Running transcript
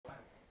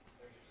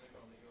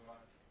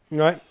All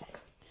right.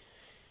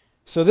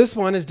 So this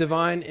one is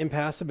Divine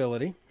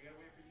Impassibility. We gotta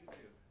wait for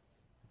YouTube.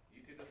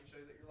 YouTube doesn't show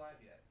you that you're live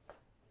yet.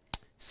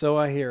 So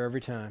I hear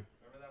every time.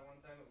 Remember that one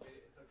time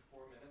it took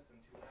 4 minutes and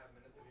 2.5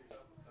 minutes of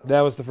yourself was cut That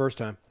off? was the first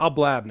time. I'll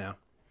blab now.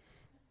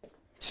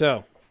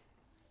 So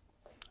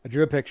I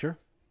drew a picture.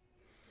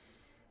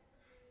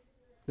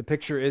 The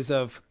picture is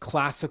of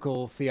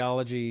classical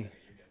theology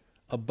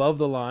above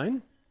the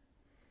line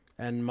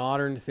and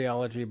modern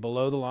theology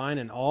below the line.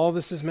 And all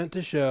this is meant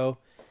to show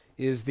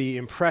is the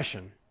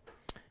impression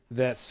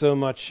that so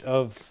much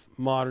of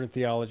modern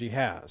theology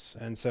has.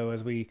 And so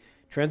as we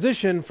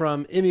transition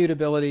from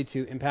immutability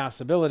to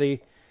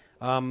impassibility,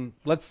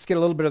 let's get a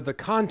little bit of the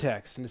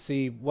context and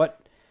see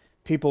what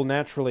people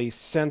naturally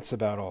sense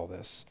about all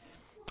this.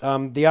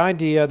 The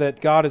idea that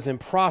God is in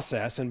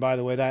process, and by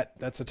the way,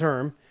 that's a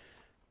term,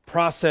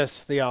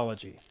 process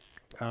theology.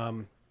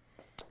 And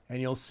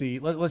you'll see,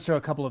 let's show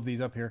a couple of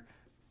these up here.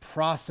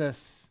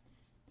 Process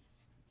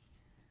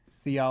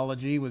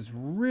theology was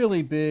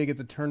really big at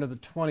the turn of the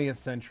 20th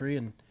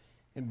century,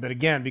 but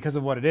again, because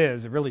of what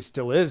it really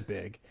still is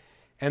big.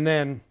 And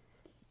then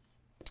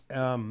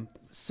 2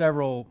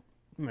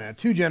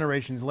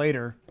 generations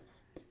later,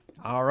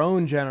 our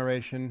own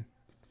generation,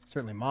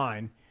 certainly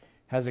mine,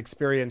 has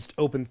experienced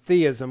open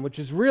theism, which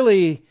is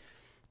really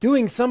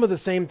doing some of the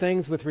same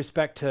things with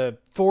respect to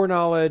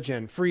foreknowledge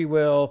and free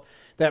will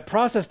that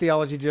process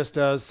theology just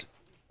does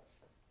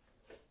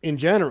in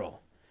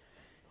general.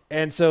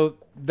 And so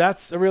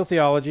that's a real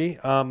theology.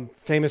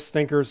 Famous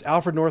thinkers,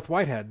 Alfred North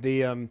Whitehead,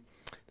 the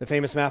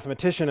famous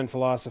mathematician and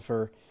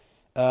philosopher,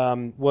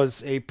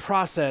 was a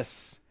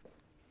process,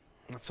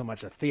 not so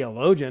much a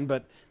theologian,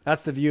 but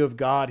that's the view of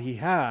God he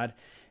had.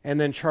 And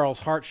then Charles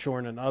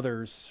Hartshorne and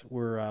others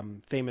were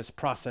famous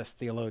process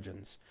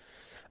theologians.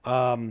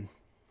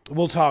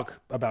 We'll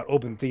talk about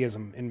open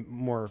theism in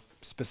more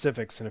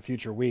specifics in a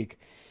future week.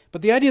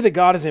 But the idea that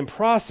God is in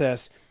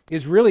process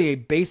is really a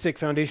basic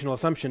foundational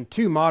assumption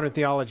to modern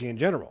theology in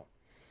general.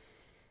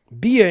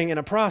 Being in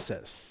a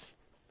process.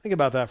 Think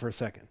about that for a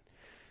second.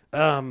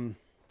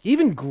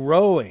 Even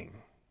growing.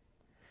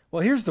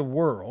 Well, here's the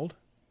world.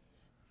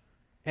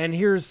 And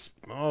here's,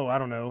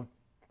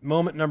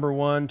 moment number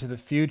 1 to the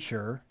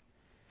future.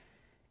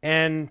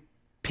 And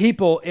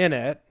people in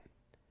it.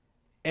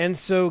 And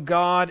so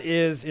God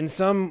is, in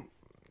some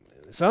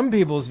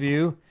people's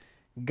view,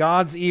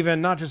 God's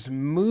even not just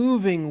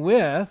moving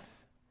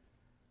with,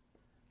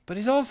 but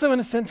he's also in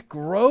a sense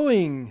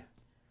growing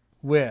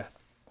with,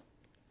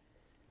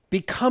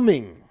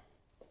 becoming.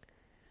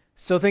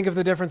 So think of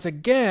the difference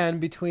again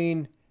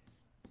between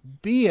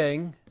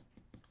being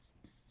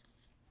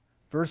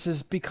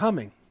versus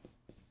becoming.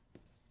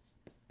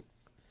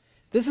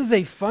 This is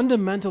a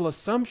fundamental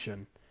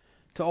assumption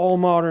to all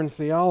modern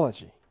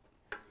theology.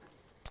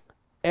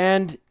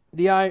 And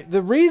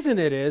the reason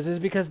it is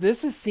because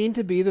this is seen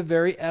to be the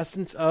very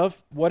essence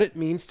of what it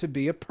means to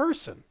be a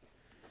person.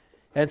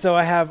 And so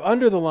I have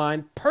under the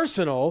line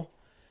personal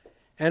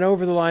and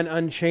over the line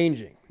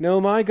unchanging.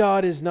 No, my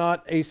God is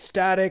not a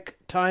static,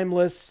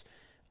 timeless,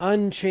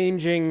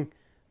 unchanging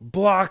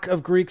block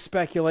of Greek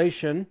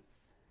speculation.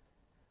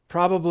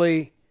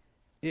 Probably,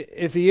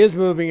 if he is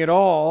moving at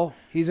all,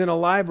 he's in a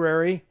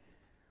library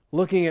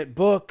looking at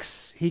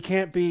books. He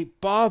can't be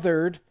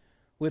bothered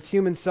with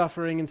human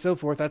suffering and so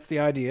forth. That's the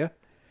idea.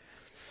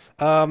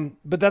 But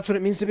that's what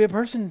it means to be a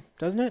person,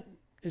 doesn't it?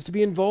 Is to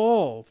be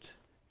involved,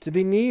 to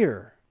be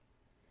near.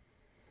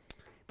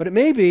 But it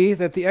may be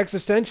that the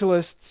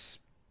existentialists'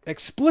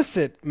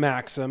 explicit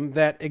maxim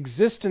that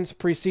existence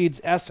precedes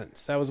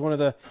essence.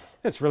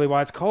 That's really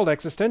why it's called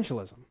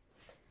existentialism.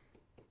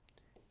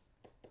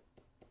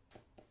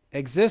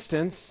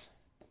 Existence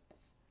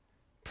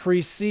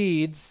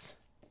precedes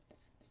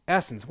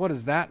essence. What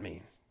does that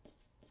mean?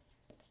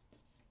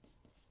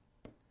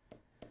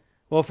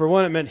 Well, for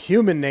one, it meant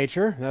human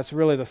nature. That's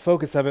really the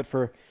focus of it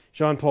for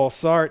Jean-Paul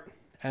Sartre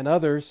and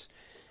others.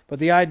 But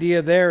the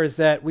idea there is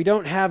that we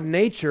don't have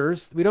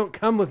natures. We don't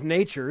come with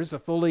natures, a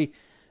fully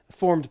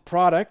formed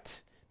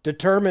product,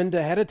 determined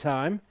ahead of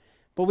time.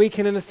 But we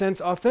can, in a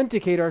sense,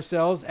 authenticate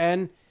ourselves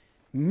and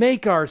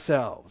make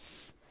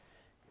ourselves.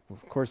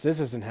 Of course, this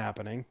isn't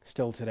happening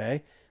still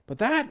today. But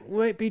that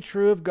might be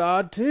true of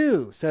God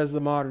too, says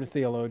the modern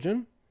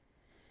theologian.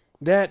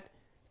 That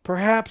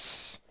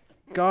perhaps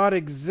God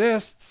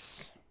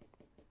exists,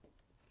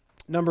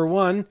 number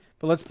 1,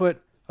 but let's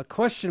put a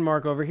question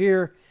mark over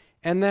here,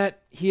 and that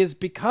he is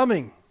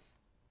becoming.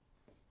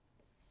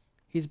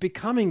 He's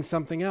becoming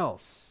something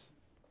else.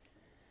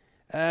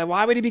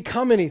 Why would he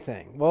become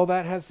anything? Well,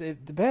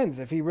 it depends.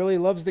 If he really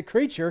loves the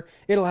creature,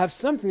 it'll have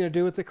something to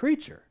do with the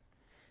creature.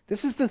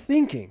 This is the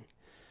thinking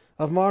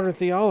of modern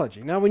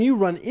theology. Now, when you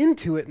run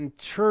into it in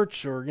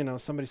church, or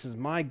somebody says,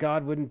 "My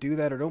God wouldn't do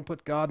that," or "Don't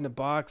put God in a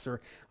box,"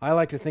 or "I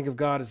like to think of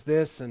God as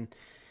this," and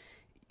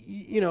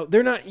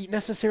they're not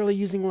necessarily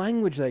using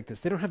language like this.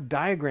 They don't have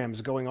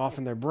diagrams going off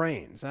in their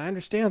brains. I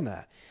understand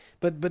that,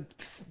 but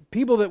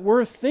people that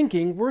were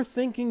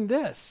thinking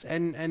this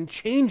and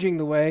changing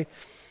the way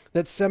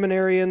that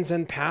seminarians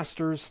and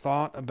pastors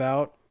thought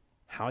about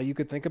how you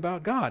could think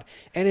about God.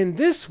 And in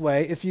this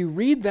way, if you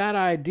read that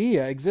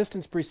idea,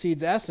 existence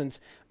precedes essence,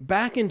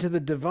 back into the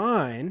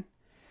divine,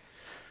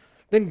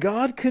 then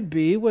God could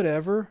be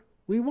whatever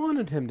we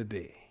wanted him to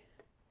be.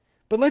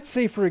 But let's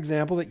say, for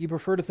example, that you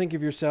prefer to think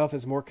of yourself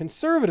as more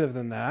conservative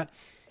than that.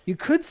 You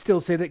could still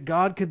say that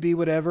God could be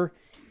whatever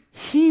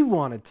he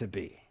wanted to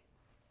be,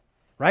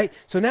 right?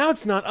 So now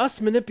it's not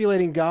us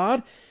manipulating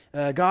God.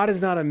 God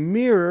is not a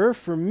mirror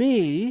for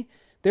me.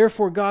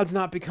 Therefore, God's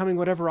not becoming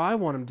whatever I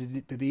want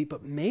him to be,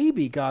 but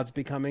maybe God's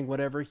becoming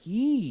whatever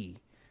he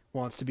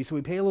wants to be. So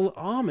we pay a little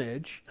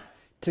homage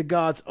to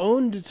God's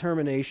own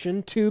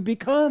determination to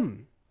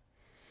become.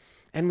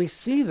 And we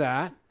see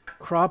that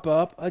crop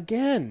up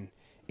again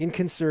in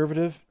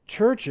conservative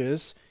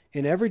churches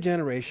in every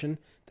generation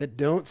that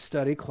don't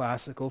study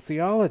classical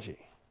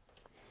theology.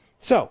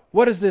 So,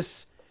 what does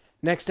this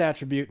next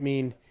attribute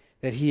mean?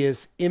 That he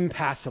is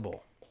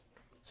impassible.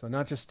 So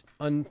not just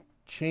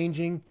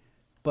unchanging,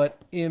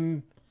 but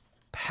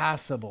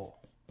impassible.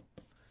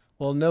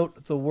 Well,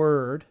 note the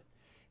word.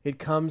 It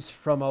comes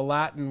from a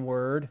Latin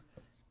word,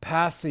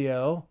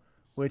 passio,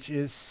 which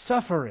is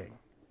suffering.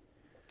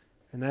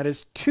 And that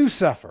is to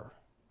suffer.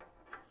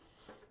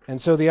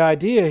 And so the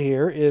idea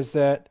here is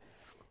that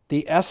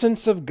the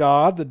essence of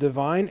God, the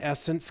divine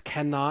essence,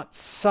 cannot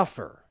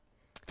suffer.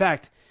 In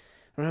fact,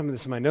 I don't have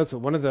this in my notes,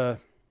 but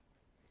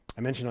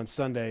I mentioned on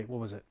Sunday, what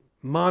was it?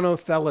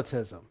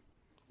 Monothelitism,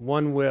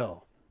 one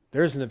will.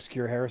 There's an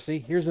obscure heresy.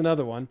 Here's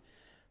another one,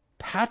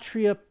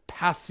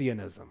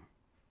 patriapassionism.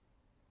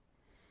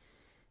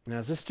 Now,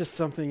 is this just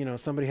something,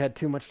 somebody had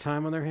too much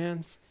time on their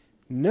hands?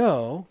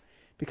 No,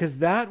 because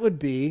that would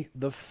be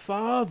the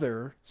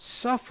Father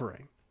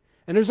suffering.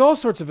 And there's all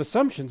sorts of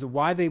assumptions of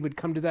why they would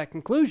come to that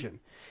conclusion.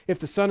 If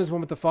the Son is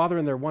one with the Father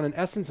and they're one in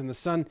essence, and the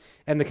Son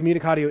and the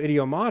communicatio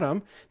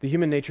idiomatum, the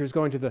human nature is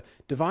going to the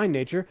divine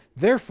nature,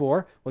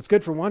 therefore, what's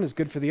good for one is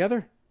good for the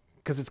other,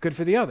 because it's good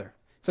for the other.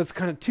 So it's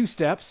kind of two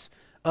steps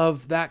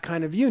of that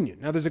kind of union.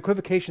 Now, there's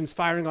equivocations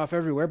firing off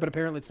everywhere, but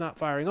apparently it's not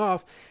firing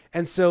off.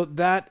 And so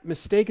that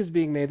mistake is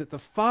being made that the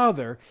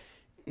Father,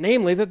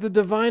 namely that the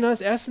divine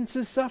essence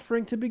is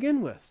suffering to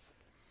begin with.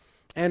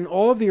 And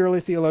all of the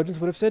early theologians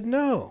would have said,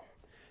 no,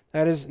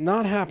 that is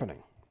not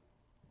happening.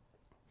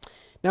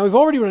 Now, we've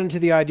already run into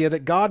the idea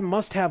that God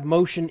must have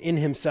motion in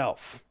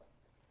himself.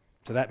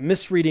 So that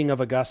misreading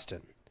of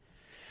Augustine.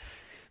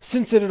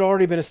 Since it had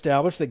already been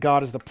established that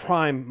God is the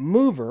prime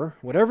mover,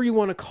 whatever you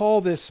want to call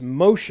this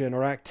motion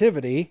or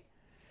activity,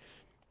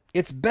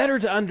 it's better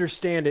to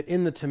understand it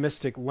in the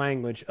Thomistic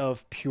language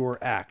of pure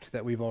act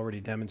that we've already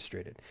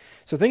demonstrated.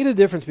 So think of the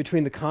difference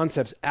between the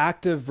concepts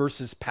active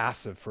versus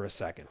passive for a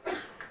second.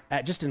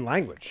 Just in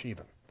language,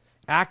 even.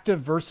 Active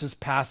versus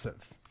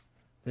passive.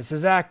 This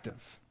is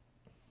active.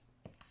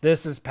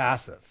 This is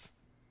passive.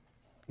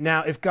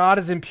 Now, if God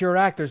is in pure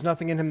act, there's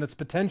nothing in him that's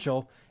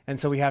potential, and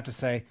so we have to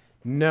say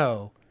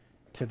no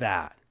to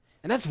that.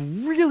 And that's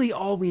really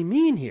all we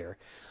mean here,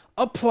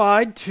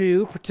 applied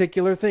to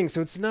particular things.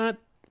 So it's not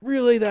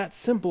really that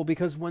simple,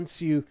 because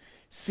once you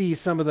see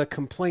some of the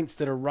complaints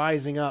that are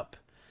rising up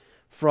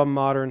from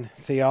modern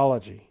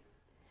theology.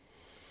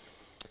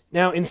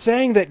 Now, in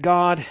saying that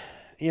God,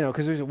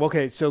 because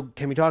okay, so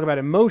can we talk about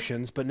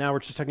emotions, but now we're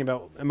just talking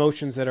about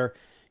emotions that are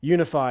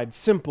unified,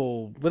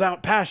 simple,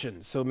 without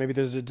passions. So maybe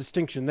there's a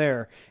distinction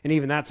there. And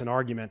even that's an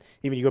argument.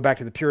 Even you go back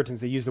to the Puritans,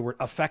 they use the word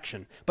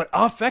affection. But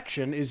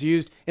affection is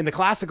used in the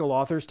classical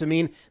authors to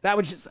mean that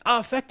which is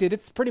affected.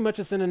 It's pretty much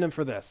a synonym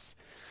for this.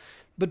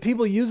 But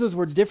people use those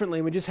words differently,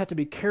 and we just have to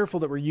be careful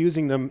that we're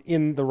using them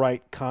in the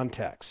right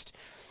context.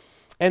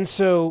 And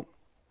so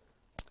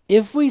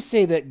if we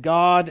say that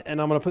God,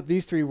 and I'm going to put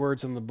these three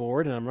words on the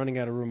board, and I'm running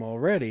out of room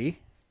already.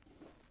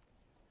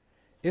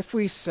 If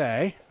we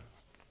say,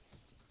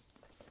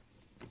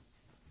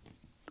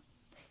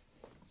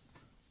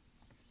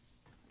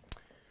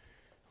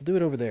 I'll do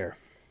it over there.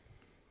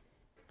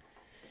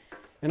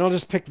 And I'll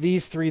just pick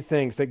these three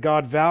things, that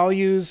God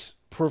values,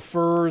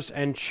 prefers,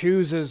 and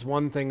chooses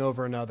one thing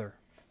over another.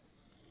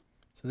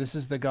 So this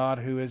is the God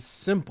who is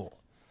simple.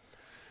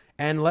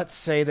 And let's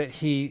say that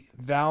he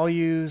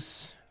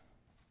values,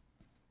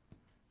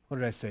 what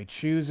did I say?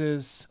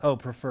 Chooses,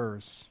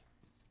 prefers.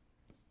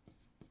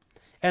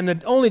 And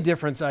the only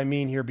difference I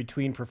mean here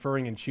between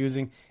preferring and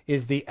choosing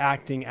is the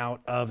acting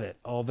out of it.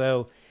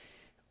 Although,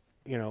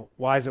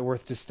 why is it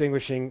worth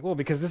distinguishing? Well,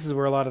 because this is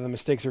where a lot of the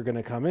mistakes are going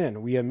to come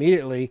in.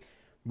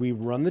 We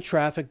run the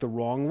traffic the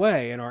wrong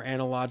way in our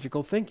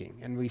analogical thinking.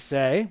 And we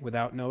say,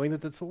 without knowing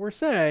that that's what we're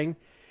saying,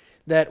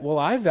 that, well,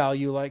 I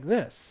value like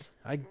this.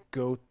 I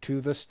go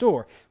to the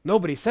store.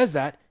 Nobody says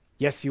that.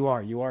 Yes, you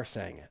are. You are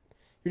saying it.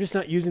 You're just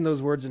not using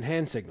those words in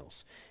hand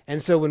signals. And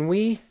so when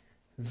we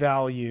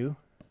value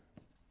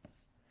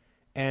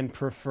and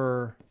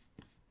prefer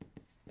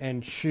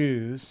and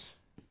choose,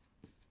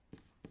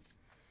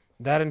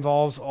 that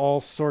involves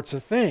all sorts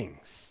of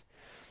things.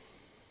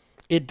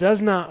 It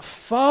does not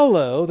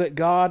follow that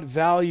God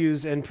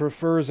values and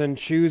prefers and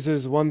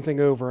chooses one thing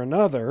over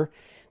another,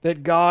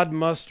 that God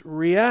must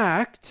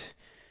react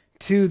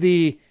to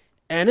the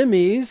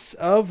enemies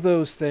of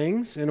those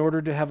things in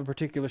order to have a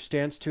particular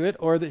stance to it,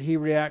 or that he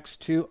reacts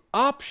to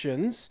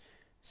options.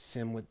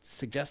 Sim would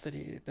suggest that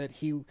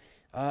he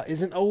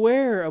isn't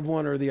aware of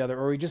one or the other,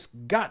 or he just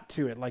got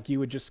to it, like you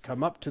would just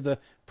come up to the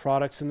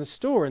products in the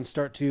store and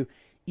start to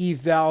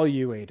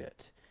evaluate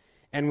it.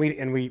 And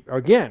we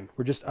again,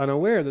 we're just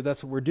unaware that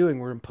that's what we're doing.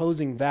 We're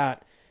imposing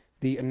that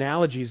the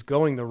analogy is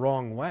going the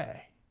wrong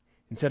way.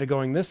 Instead of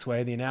going this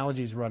way, the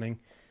analogy is running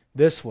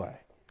this way.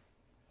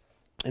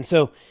 And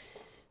so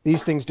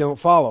these things don't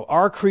follow.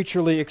 Our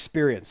creaturely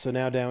experience, so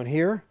now down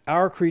here,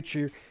 our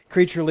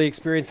creaturely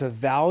experience of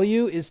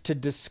value is to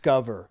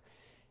discover.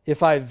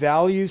 If I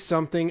value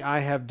something, I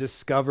have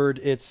discovered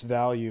its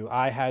value.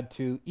 I had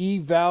to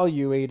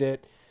evaluate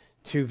it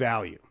to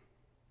value.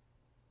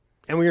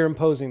 And we are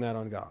imposing that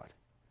on God.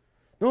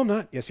 No, I'm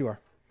not. Yes, you are.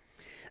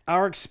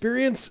 Our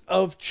experience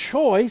of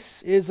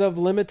choice is of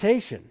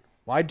limitation.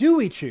 Why do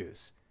we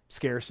choose?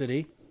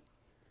 Scarcity.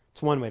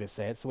 It's one way to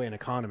say it. It's the way an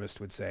economist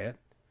would say it.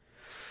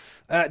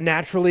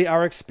 Naturally,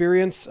 our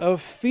experience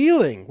of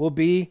feeling will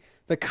be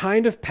the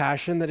kind of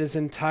passion that is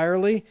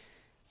entirely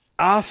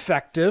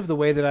affective, the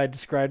way that I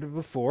described it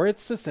before.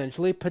 It's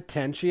essentially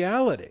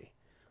potentiality.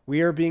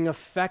 We are being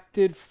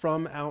affected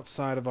from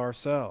outside of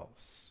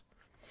ourselves.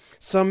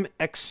 Some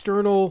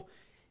external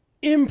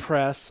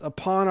impress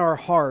upon our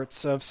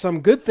hearts of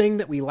some good thing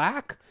that we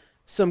lack,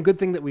 some good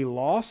thing that we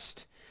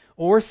lost,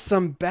 or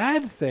some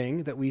bad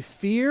thing that we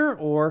fear,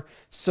 or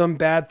some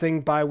bad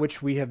thing by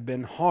which we have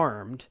been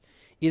harmed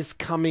is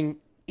coming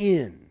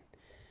in.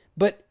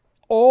 But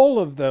all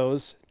of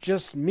those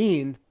just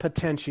mean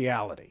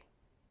potentiality,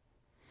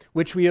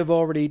 which we have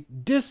already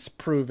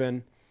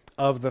disproven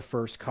of the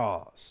first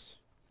cause.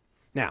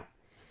 Now,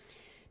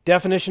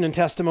 definition and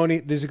testimony,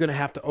 these are going to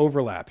have to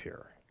overlap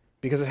here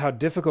because of how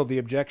difficult the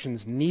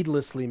objections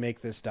needlessly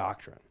make this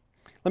doctrine.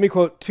 Let me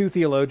quote two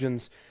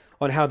theologians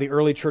on how the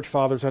early church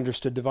fathers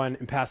understood divine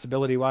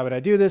impassibility. Why would I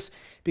do this?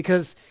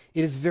 Because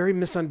it is very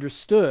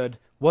misunderstood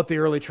what the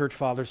early church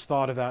fathers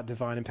thought about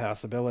divine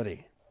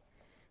impassibility.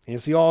 And you'll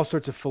see all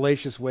sorts of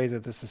fallacious ways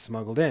that this is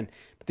smuggled in.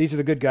 But these are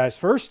the good guys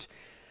first.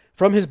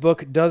 From his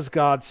book, Does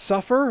God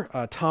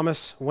Suffer?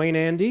 Thomas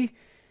Wayne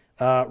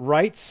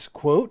writes,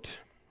 quote,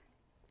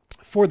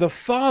 "For the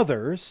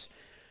fathers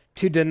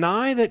to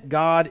deny that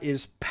God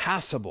is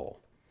passible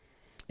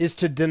is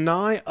to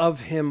deny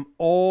of him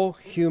all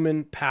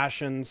human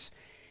passions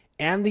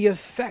and the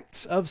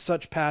effects of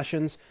such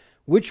passions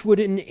which would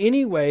in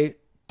any way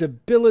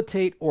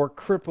debilitate or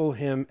cripple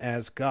him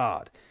as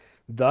God.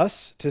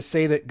 Thus, to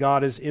say that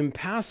God is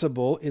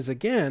impassible is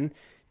again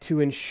to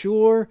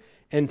ensure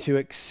and to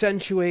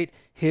accentuate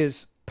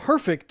his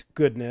perfect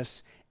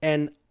goodness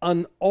and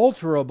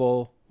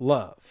unalterable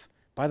love."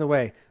 By the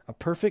way, a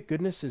perfect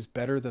goodness is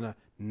better than a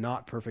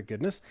not perfect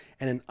goodness,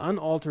 and an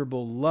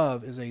unalterable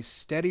love is a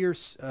steadier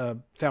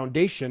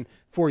foundation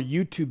for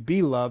you to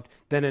be loved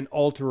than an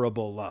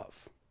alterable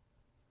love.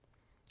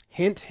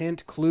 Hint,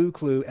 hint, clue,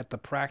 clue at the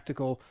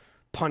practical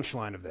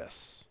punchline of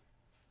this.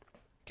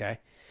 Okay?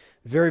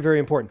 Very, very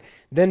important.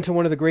 Then to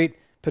one of the great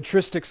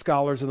patristic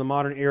scholars of the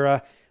modern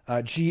era,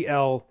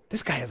 G.L.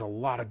 This guy has a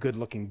lot of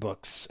good-looking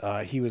books.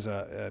 He was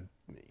a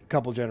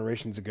couple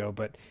generations ago,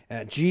 but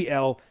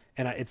G.L.,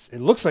 and it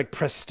looks like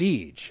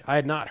prestige. I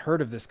had not heard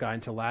of this guy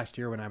until last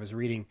year when I was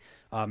reading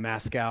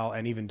Mascal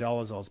and even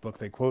Dolezal's book.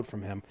 They quote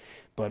from him.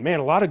 But man,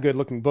 a lot of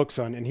good-looking books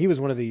on, and he was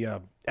one of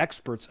the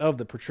experts of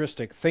the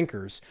patristic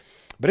thinkers.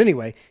 But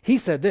anyway, he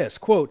said this,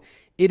 quote,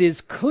 "It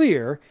is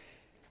clear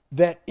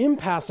that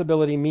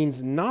impassibility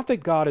means not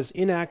that God is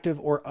inactive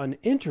or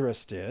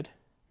uninterested."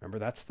 Remember,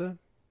 that's the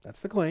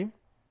claim.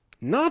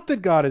 Not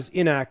that God is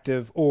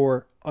inactive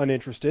or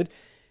uninterested.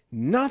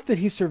 Not that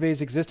he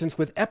surveys existence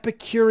with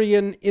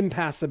Epicurean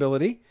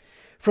impassibility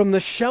from the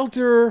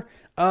shelter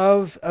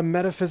of a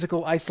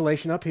metaphysical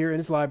isolation up here in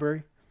his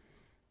library.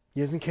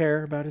 He doesn't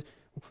care about his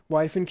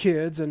wife and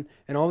kids and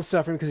all the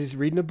suffering because he's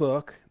reading a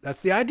book. That's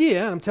the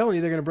idea. I'm telling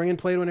you, they're going to bring in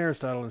Plato and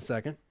Aristotle in a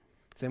second.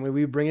 Same way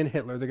we bring in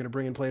Hitler, they're going to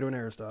bring in Plato and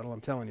Aristotle.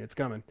 I'm telling you, it's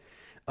coming.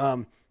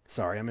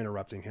 Sorry, I'm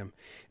interrupting him.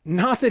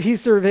 Not that he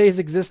surveys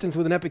existence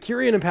with an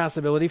Epicurean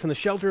impassibility from the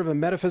shelter of a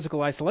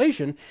metaphysical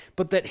isolation,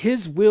 but that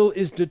his will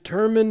is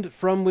determined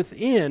from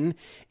within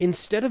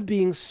instead of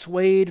being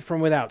swayed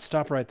from without.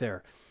 Stop right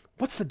there.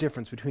 What's the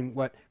difference between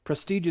what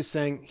Prestige is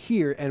saying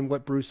here and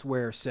what Bruce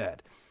Ware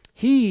said?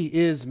 He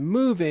is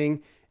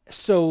moving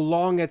so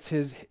long as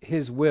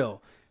his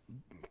will.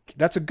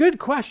 That's a good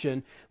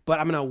question, but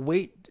I'm going to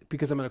wait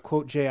because I'm going to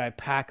quote J.I.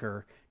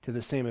 Packer to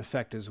the same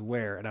effect as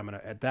Ware, and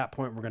at that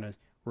point we're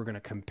going to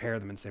compare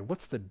them and say,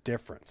 what's the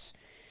difference?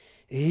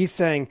 He's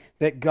saying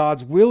that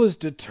God's will is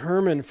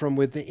determined from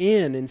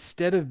within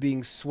instead of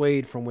being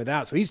swayed from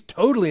without. So he's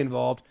totally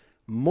involved,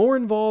 more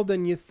involved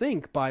than you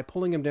think by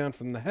pulling him down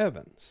from the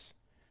heavens.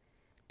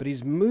 But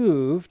he's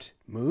moved?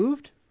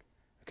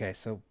 Okay,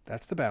 so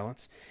that's the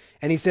balance.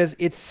 And he says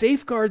it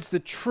safeguards the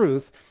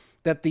truth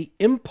that the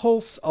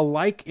impulse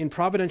alike in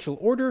providential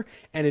order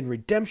and in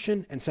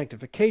redemption and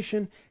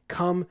sanctification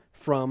come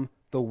from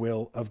the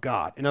will of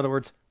God. In other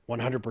words,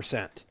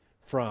 100%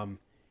 from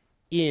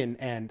in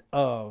and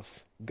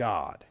of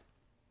God.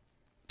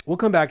 We'll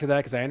come back to that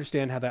because I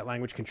understand how that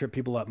language can trip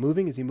people up.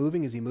 Moving? Is he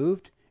moving? Is he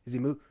moved? Is he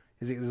moved?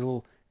 Is it a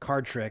little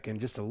card trick, and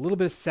just a little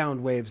bit of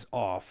sound waves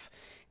off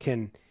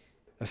can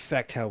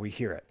affect how we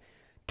hear it.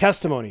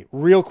 Testimony,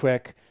 real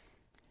quick.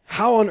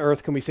 How on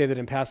earth can we say that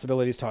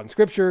impassibility is taught in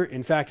Scripture?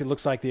 In fact, it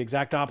looks like the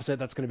exact opposite.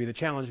 That's going to be the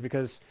challenge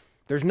because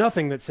there's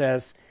nothing that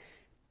says,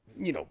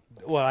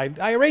 I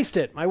erased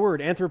it, my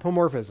word,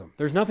 anthropomorphism.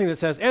 There's nothing that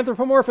says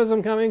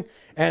anthropomorphism coming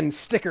and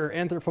sticker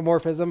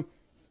anthropomorphism.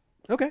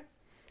 Okay,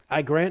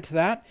 I grant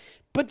that,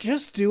 but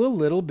just do a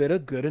little bit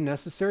of good and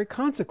necessary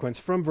consequence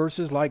from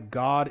verses like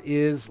God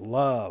is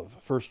love,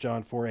 1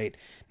 John 4:8.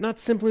 Not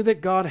simply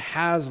that God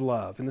has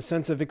love in the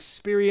sense of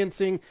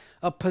experiencing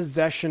a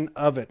possession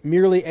of it,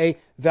 merely a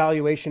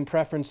valuation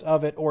preference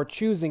of it or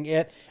choosing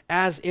it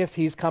as if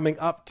he's coming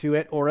up to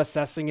it or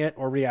assessing it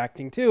or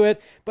reacting to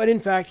it, but in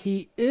fact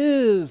he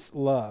is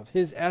love.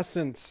 His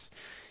essence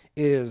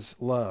is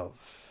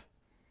love.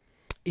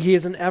 He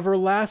is an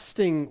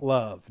everlasting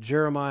love,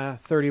 Jeremiah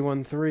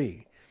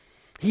 31:3.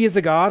 He is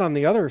a God, on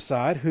the other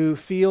side, who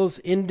feels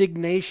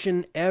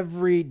indignation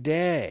every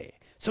day.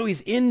 So he's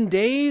in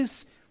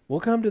days. We'll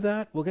come to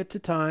that. We'll get to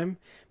time.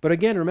 But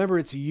again, remember,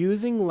 it's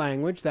using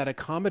language, that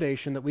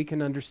accommodation that we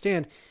can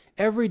understand.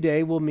 Every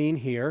day will mean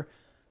here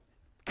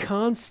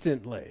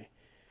constantly.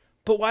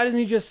 But why doesn't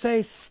he just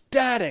say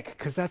static?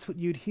 Because that's what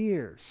you'd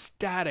hear.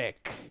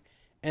 Static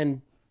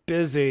and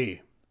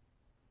busy.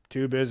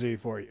 Too busy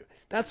for you.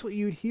 That's what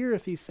you'd hear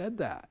if he said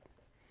that.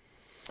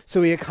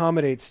 So he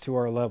accommodates to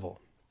our level.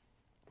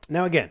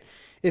 Now again,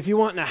 if you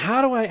want, now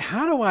how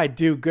do I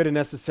do good and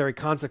necessary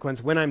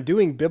consequence when I'm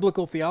doing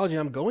biblical theology?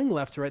 I'm going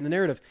left to right in the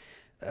narrative.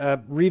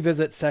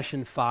 Revisit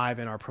session 5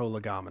 in our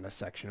prolegomena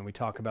section, and we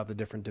talk about the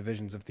different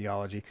divisions of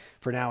theology.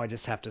 For now, I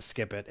just have to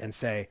skip it and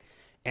say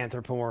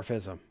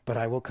anthropomorphism, but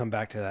I will come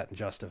back to that and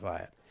justify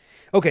it.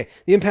 Okay,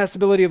 the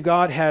impassibility of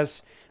God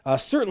has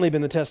certainly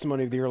been the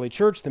testimony of the early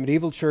church, the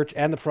medieval church,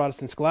 and the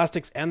Protestant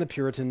scholastics, and the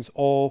Puritans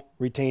all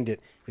retained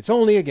it. It's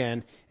only,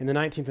 again, in the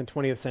 19th and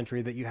 20th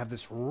century that you have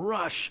this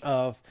rush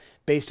of,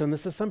 based on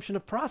this assumption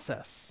of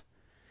process,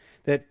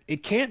 that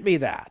it can't be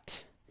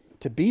that.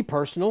 To be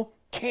personal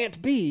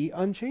can't be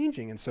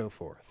unchanging, and so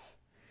forth.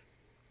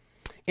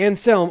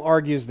 Anselm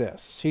argues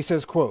this. He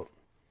says, quote,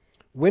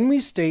 "When we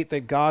state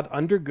that God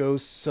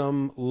undergoes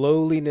some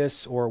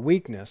lowliness or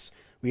weakness,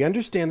 we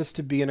understand this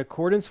to be in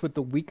accordance with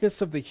the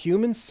weakness of the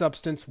human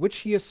substance which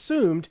he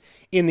assumed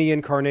in the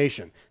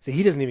incarnation." So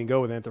he doesn't even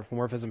go with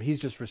anthropomorphism. He's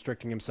just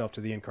restricting himself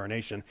to the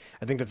incarnation.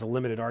 I think that's a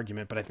limited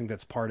argument, but I think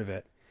that's part of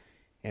it.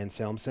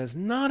 Anselm says,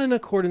 not in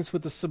accordance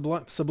with the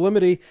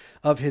sublimity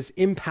of his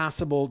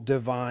impassible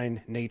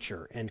divine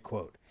nature, end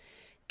quote.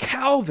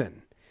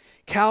 Calvin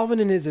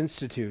in his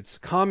Institutes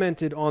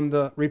commented on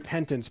the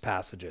repentance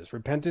passages,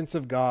 repentance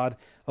of God,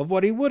 of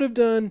what he would have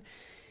done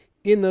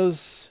in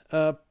those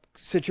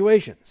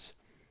situations.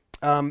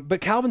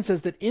 But Calvin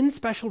says that in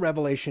special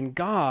revelation,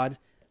 God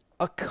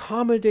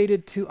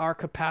accommodated to our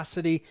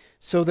capacity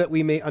so that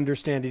we may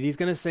understand it. He's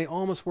going to say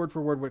almost word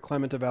for word what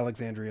Clement of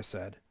Alexandria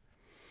said.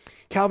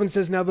 Calvin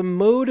says, now the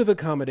mode of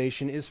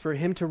accommodation is for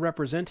him to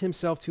represent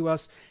himself to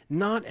us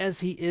not as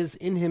he is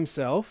in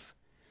himself,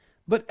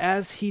 but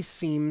as he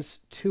seems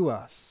to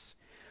us.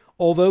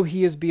 Although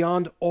he is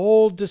beyond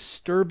all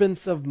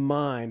disturbance of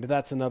mind.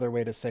 That's another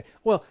way to say,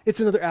 well, it's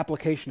another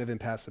application of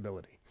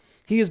impassibility.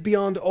 He is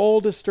beyond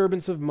all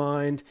disturbance of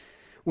mind.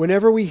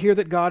 Whenever we hear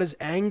that God is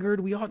angered,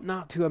 we ought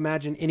not to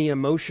imagine any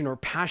emotion or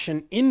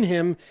passion in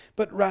him,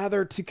 but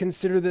rather to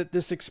consider that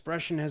this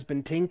expression has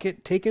been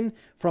taken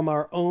from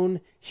our own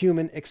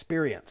human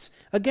experience.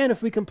 Again,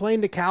 if we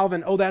complain to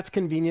Calvin, oh, that's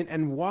convenient,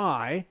 and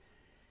why?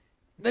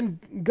 Then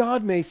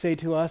God may say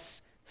to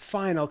us,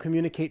 fine, I'll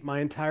communicate my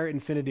entire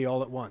infinity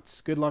all at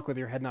once. Good luck with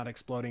your head not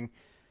exploding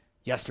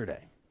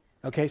yesterday.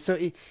 Okay, so,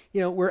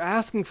 we're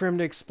asking for him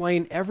to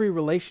explain every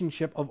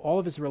relationship of all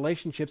of his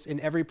relationships in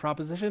every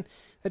proposition.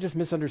 That just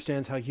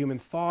misunderstands how human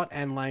thought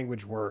and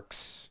language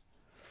works.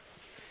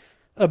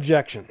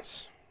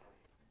 Objections.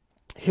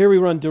 Here we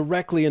run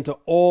directly into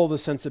all the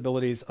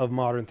sensibilities of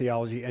modern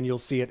theology, and you'll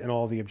see it in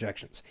all the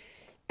objections.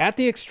 At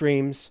the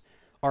extremes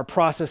are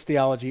process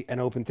theology and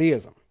open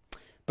theism.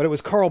 But it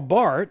was Karl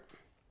Barth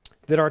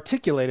that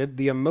articulated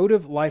the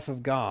emotive life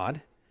of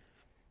God,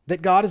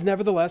 that God is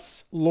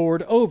nevertheless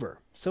Lord over.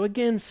 So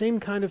again, same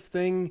kind of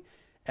thing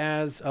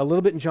as a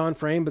little bit in John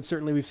Frame, but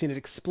certainly we've seen it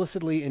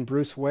explicitly in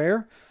Bruce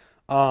Ware.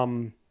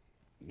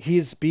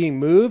 He's being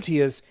moved. He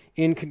is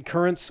in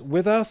concurrence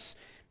with us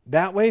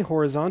that way,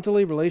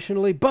 horizontally,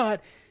 relationally.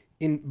 But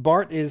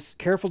Barth is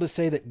careful to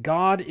say that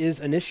God is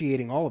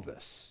initiating all of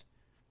this.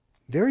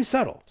 Very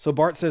subtle. So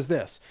Barth says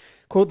this,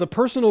 quote, "The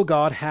personal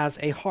God has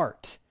a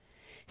heart.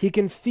 He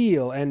can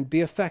feel and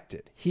be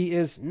affected. He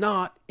is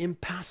not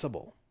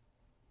impassible.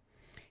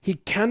 He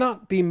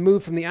cannot be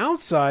moved from the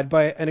outside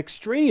by an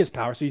extraneous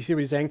power." So you see what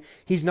he's saying?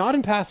 He's not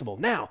impassible.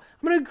 Now,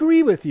 I'm going to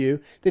agree with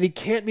you that he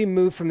can't be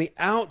moved from the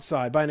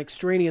outside by an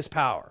extraneous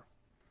power.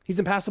 He's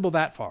impassible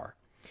that far.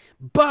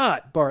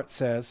 But, Barth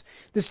says,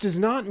 this does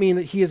not mean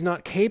that he is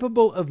not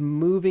capable of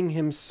moving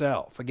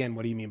himself. Again,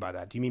 what do you mean by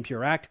that? Do you mean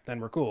pure act? Then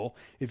we're cool.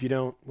 If you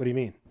don't, what do you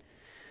mean?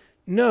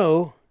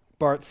 No,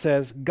 Barth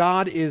says,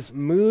 God is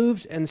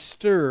moved and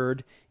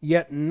stirred,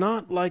 yet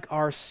not like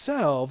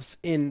ourselves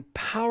in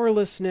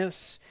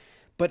powerlessness,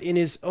 but in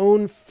his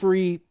own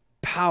free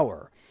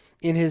power,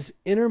 in his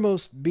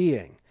innermost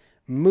being,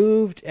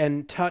 moved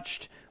and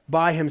touched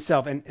by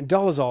himself. And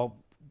Dolezal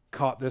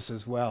caught this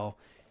as well,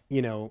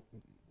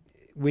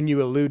 when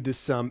you allude to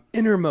some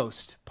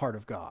innermost part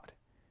of God.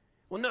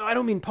 Well, no, I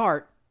don't mean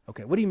part.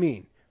 Okay, what do you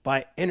mean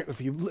by inner?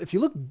 If you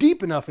look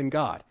deep enough in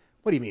God,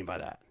 what do you mean by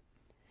that?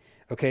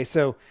 Okay,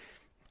 so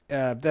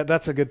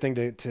that's a good thing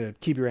to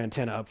keep your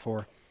antenna up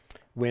for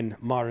when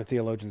modern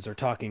theologians are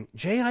talking.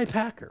 J.I.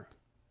 Packer,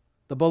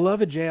 the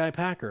beloved J.I.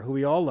 Packer, who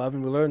we all love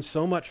and we learn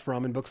so much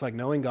from in books like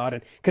Knowing God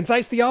and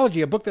Concise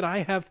Theology, a book that I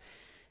have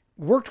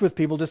worked with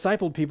people,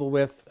 discipled people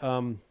with,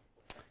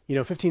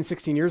 15,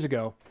 16 years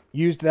ago.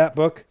 Used that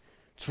book.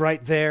 It's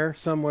right there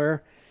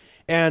somewhere.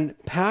 And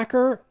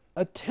Packer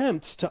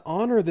attempts to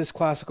honor this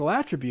classical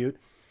attribute,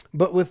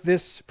 but with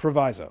this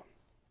proviso.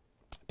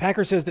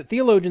 Packer says that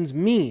theologians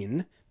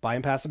mean, by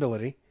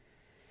impassibility,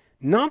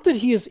 not that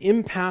he is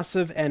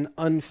impassive and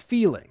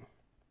unfeeling,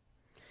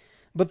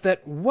 but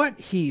that what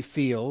he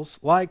feels,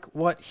 like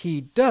what he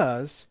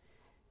does,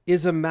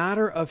 is a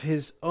matter of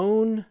his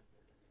own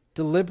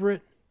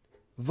deliberate,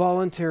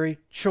 voluntary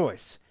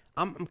choice.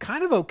 I'm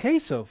kind of okay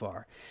so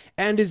far,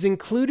 and is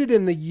included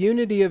in the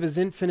unity of his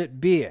infinite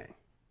being.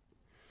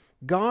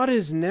 God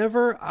is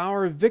never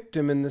our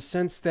victim in the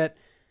sense that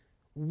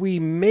we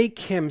make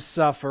him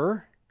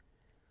suffer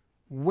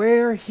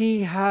where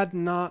he had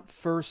not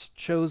first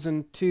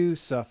chosen to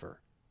suffer.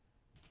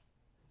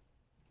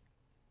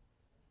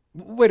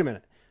 Wait a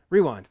minute.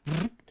 Rewind.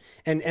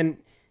 And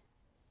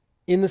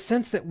in the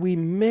sense that we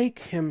make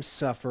him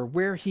suffer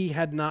where he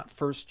had not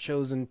first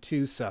chosen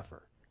to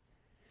suffer.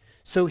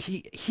 So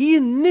he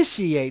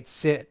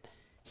initiates it.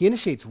 He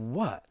initiates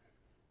what?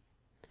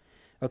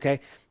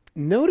 Okay.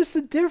 Notice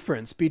the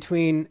difference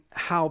between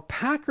how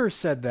Packer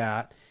said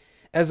that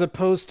as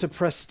opposed to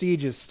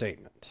Prestige's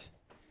statement.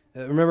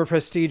 Remember,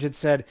 Prestige had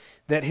said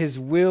that his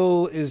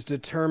will is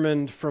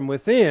determined from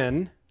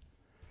within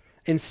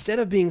instead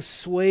of being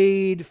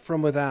swayed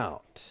from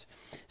without.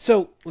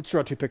 So let's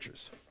draw two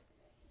pictures.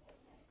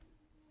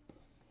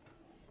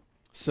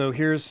 So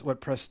here's what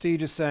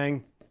Prestige is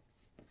saying.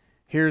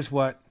 Here's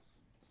what,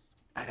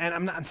 and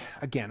I'm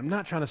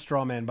not trying to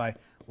straw man by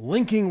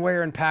linking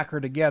Ware and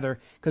Packer together,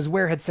 because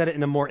Ware had said it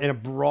in a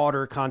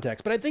broader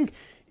context. But I think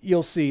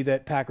you'll see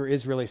that Packer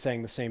is really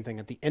saying the same thing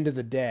at the end of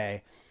the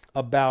day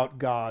about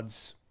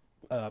God's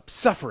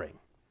suffering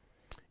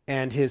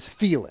and his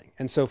feeling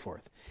and so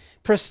forth.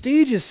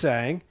 Prestige is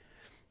saying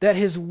that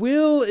his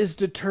will is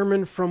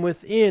determined from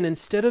within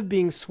instead of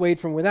being swayed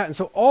from without. And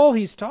so all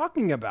he's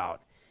talking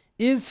about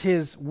is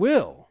his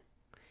will.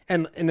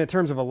 And in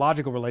terms of a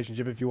logical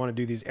relationship, if you want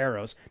to do these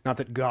arrows, not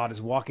that God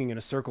is walking in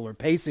a circle or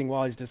pacing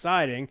while he's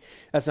deciding,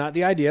 that's not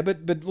the idea,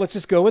 but let's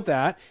just go with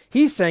that.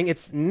 He's saying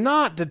it's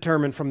not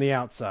determined from the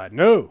outside.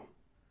 No.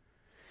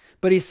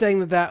 But he's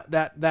saying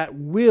that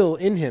will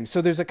in him.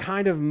 So there's a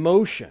kind of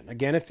motion.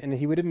 Again, and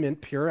he would have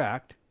meant pure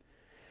act.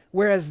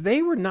 Whereas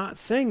they were not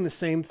saying the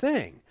same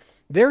thing.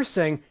 They're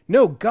saying,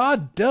 no,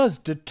 God does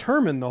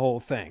determine the whole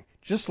thing,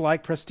 just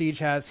like Prestige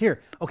has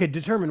here. Okay,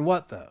 determine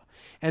what though?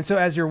 And so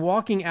as you're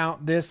walking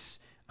out this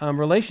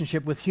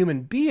relationship with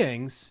human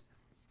beings,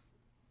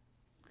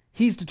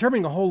 he's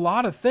determining a whole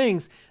lot of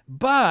things,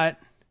 but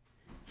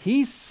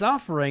he's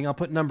suffering. I'll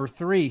put number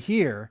 3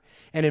 here.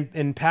 And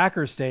in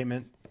Packer's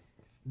statement,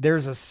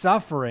 there's a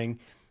suffering.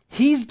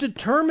 He's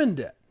determined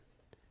it.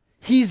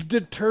 He's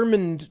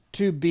determined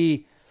to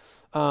be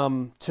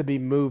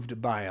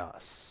moved by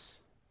us.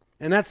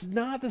 And that's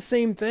not the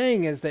same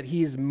thing as that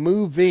he's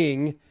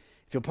moving,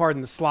 if you'll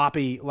pardon the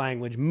sloppy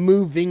language,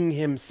 moving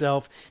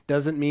himself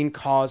doesn't mean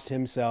caused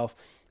himself.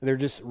 They're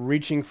just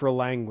reaching for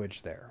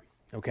language there,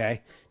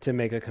 okay, to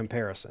make a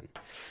comparison.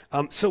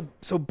 So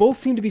both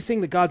seem to be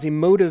saying that God's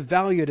emotive,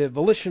 valuative,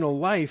 volitional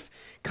life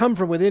come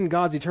from within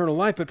God's eternal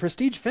life, but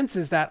Prestige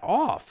fences that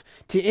off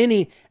to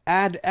any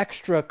ad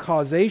extra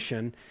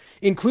causation,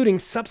 including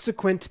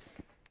subsequent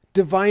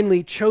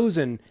divinely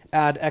chosen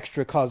ad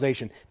extra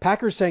causation.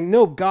 Packer's saying,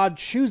 no, God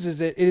chooses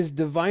it. It is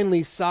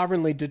divinely,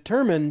 sovereignly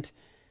determined,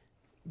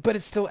 but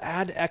it's still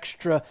ad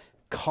extra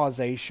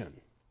causation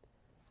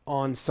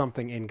on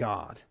something in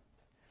God.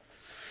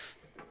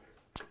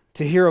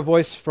 To hear a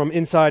voice from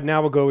inside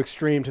now will go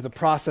extreme to the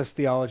process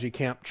theology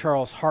camp.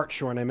 Charles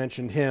Hartshorne, I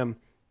mentioned him.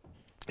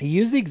 He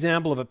used the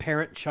example of a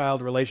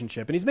parent-child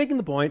relationship, and he's making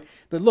the point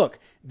that, look,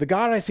 the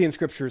God I see in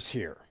Scripture is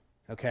here,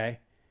 okay?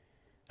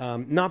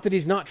 Not that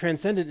he's not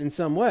transcendent in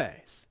some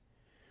ways,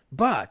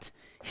 but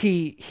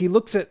he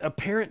looks at a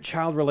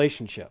parent-child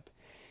relationship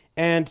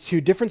and to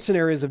different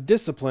scenarios of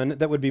discipline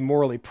that would be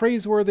morally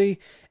praiseworthy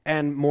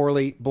and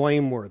morally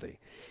blameworthy.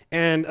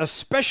 And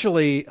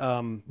especially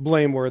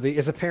blameworthy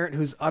is a parent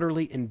who's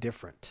utterly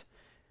indifferent.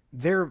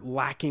 They're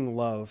lacking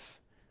love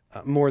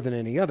more than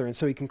any other. And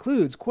so he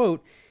concludes,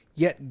 quote,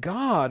 "Yet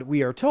God,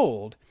 we are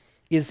told,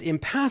 is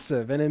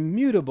impassive and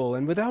immutable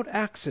and without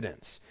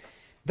accidents."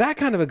 That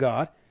kind of a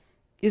God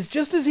is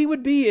just as he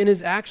would be in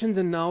his actions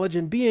and knowledge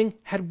and being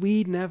had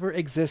we never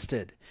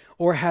existed,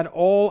 or had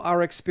all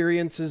our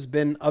experiences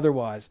been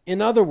otherwise.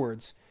 In other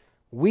words,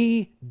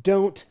 we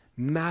don't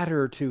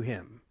matter to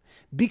him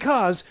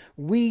because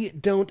we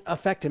don't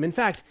affect him. In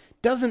fact,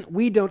 doesn't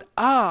 "we don't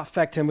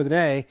affect him" with an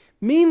A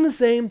mean the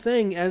same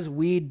thing as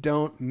 "we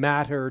don't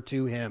matter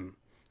to him"?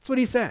 That's what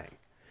he's saying.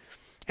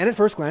 And at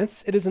first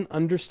glance, it is an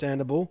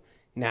understandable,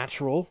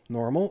 natural,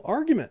 normal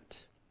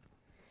argument.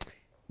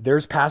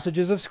 There's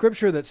passages of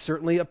Scripture that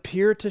certainly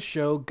appear to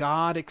show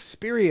God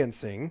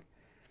experiencing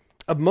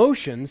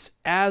emotions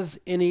as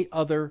any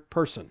other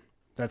person.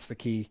 That's the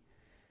key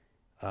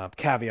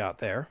caveat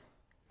there.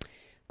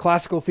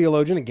 Classical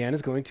theologian, again,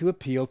 is going to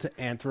appeal to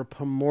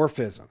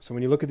anthropomorphism. So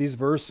when you look at these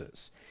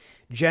verses,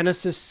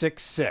 Genesis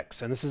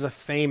 6:6, and this is a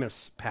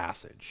famous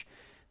passage,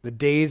 the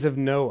days of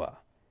Noah,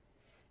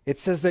 it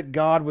says that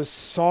God was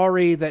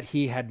sorry that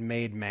he had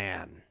made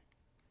man.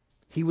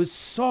 He was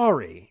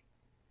sorry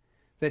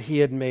that he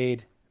had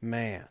made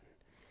man.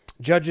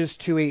 Judges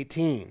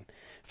 2:18,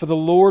 for the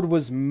Lord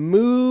was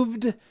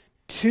moved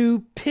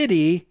to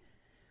pity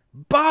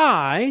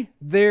by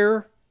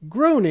their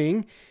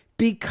groaning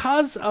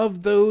because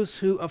of those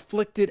who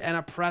afflicted and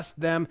oppressed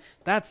them.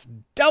 That's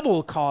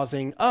double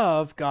causing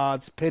of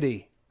God's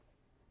pity.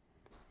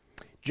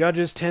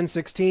 Judges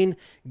 10:16,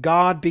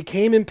 God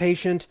became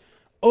impatient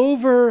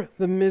over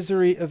the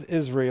misery of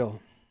Israel.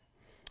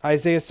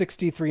 Isaiah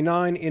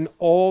 63:9, in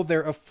all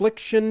their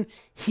affliction,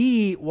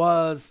 he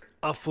was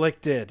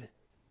afflicted.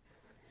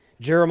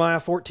 Jeremiah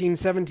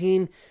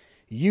 14:17,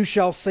 you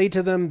shall say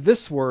to them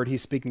this word,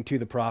 he's speaking to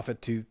the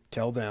prophet to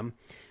tell them,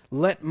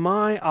 let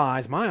my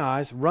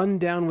eyes run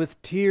down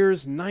with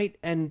tears night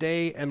and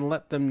day, and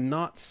let them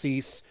not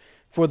cease.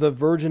 For the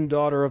virgin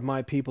daughter of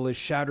my people is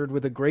shattered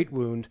with a great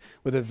wound,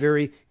 with a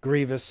very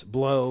grievous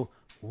blow.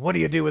 What do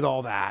you do with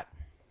all that?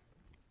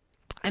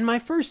 And my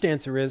first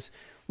answer is,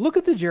 look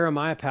at the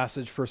Jeremiah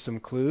passage for some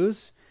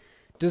clues.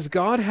 Does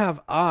God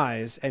have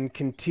eyes, and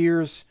can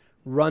tears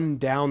run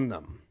down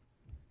them?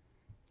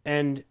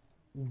 And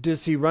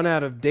does he run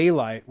out of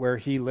daylight where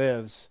he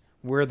lives,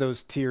 where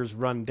those tears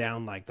run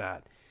down like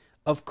that?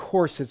 Of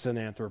course it's an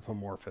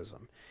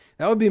anthropomorphism.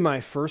 That would be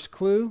my first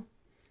clue.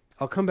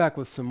 I'll come back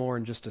with some more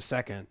in just a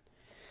second.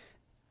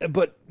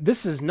 But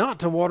this is not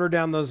to water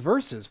down those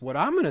verses. What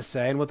I'm going to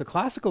say, and what the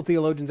classical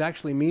theologians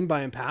actually mean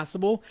by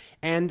impassible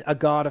and a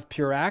God of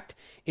pure act,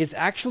 is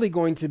actually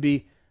going to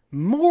be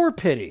more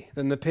pity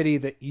than the pity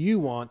that you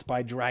want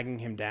by dragging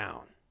him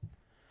down.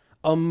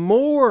 A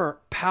more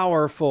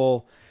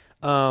powerful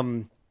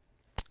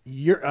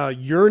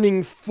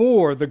yearning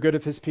for the good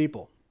of his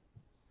people.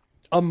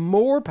 A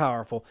more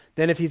powerful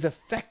than if he's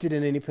affected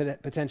in any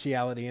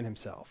potentiality in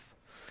himself.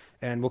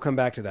 And we'll come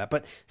back to that.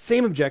 But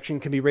same objection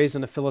can be raised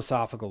on a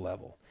philosophical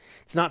level.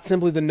 It's not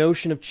simply the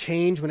notion of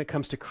change when it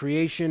comes to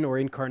creation or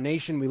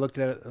incarnation. We looked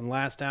at it in the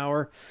last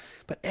hour.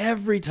 But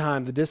every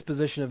time the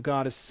disposition of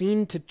God is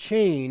seen to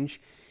change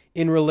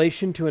in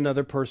relation to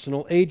another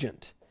personal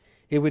agent,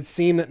 it would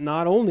seem that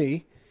not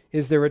only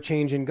is there a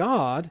change in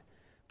God,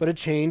 but a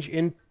change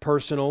in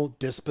personal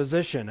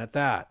disposition at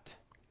that.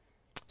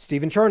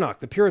 Stephen Charnock,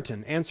 the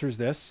Puritan, answers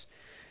this.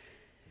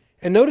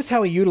 And notice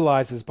how he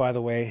utilizes, by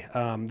the way,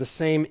 the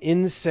same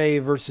in se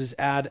versus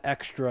ad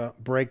extra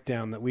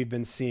breakdown that we've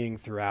been seeing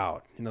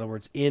throughout. In other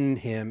words, in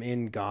him,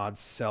 in God's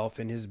self,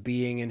 in his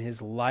being, in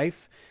his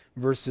life,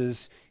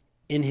 versus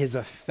in his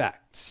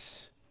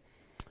effects.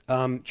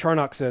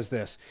 Charnock says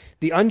this,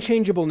 the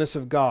unchangeableness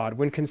of God,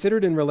 when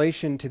considered in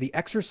relation to the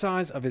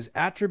exercise of his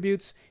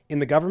attributes in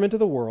the government of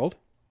the world,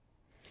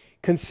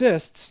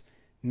 consists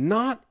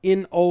not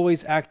in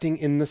always acting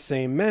in the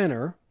same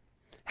manner.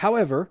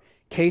 However,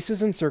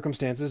 cases and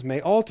circumstances may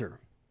alter.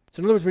 So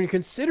in other words, when you're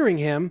considering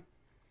him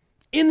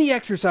in the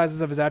exercises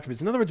of his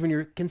attributes, in other words,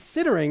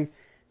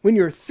 when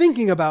you're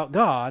thinking about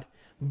God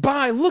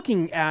by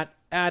looking at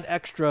ad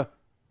extra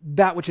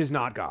that which is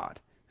not God.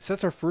 So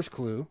that's our first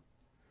clue.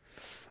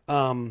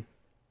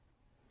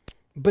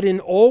 But in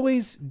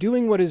always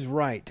doing what is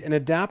right and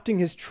adapting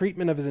his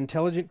treatment of his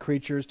intelligent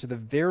creatures to the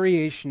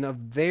variation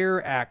of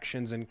their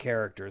actions and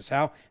characters.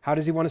 How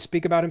does he want to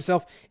speak about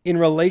himself? In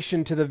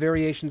relation to the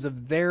variations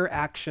of their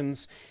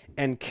actions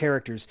and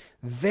characters.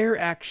 Their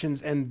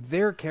actions and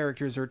their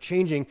characters are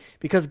changing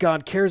because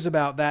God cares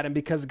about that, and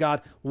because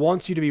God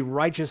wants you to be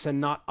righteous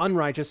and not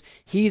unrighteous.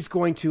 He's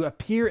going to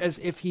appear as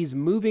if he's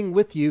moving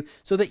with you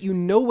so that you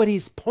know what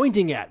he's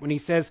pointing at when he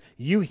says,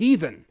 you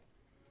heathen.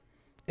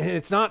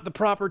 It's not the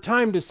proper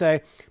time to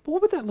say, but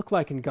what would that look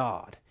like in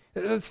God?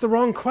 That's the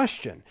wrong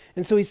question.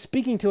 And so he's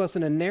speaking to us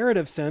in a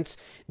narrative sense,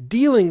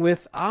 dealing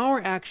with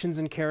our actions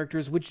and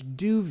characters which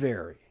do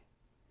vary.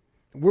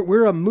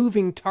 We're a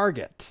moving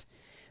target,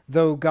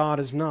 though God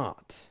is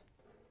not.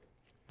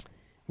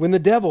 When the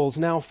devils,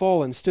 now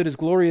fallen, stood as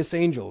glorious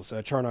angels,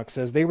 Charnock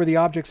says, they were the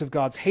objects of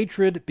God's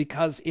hatred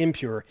because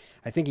impure.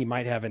 I think he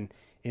might have an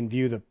in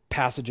view the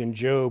passage in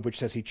Job, which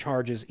says he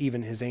charges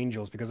even his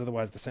angels, because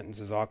otherwise the sentence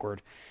is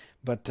awkward.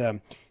 But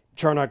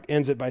Charnock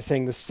ends it by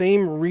saying, the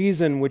same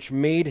reason which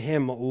made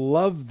him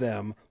love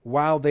them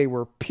while they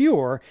were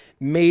pure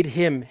made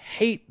him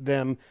hate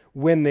them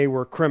when they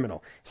were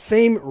criminal.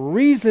 Same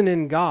reason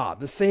in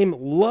God, the same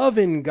love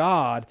in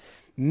God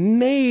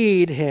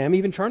made him,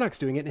 even Charnock's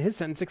doing it in his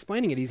sentence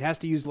explaining it. He has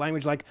to use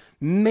language like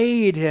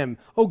made him.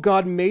 Oh,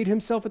 God made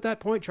himself at that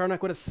point?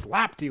 Charnock would have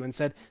slapped you and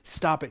said,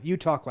 stop it. You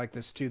talk like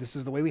this too. This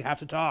is the way we have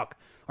to talk.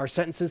 Our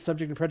sentences,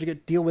 subject and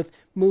predicate, deal with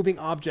moving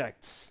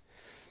objects.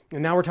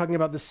 And now we're talking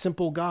about the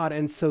simple God.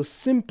 And so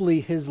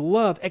simply his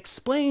love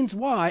explains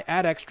why,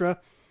 add extra,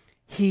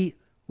 he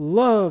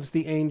loves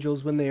the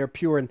angels when they are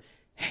pure and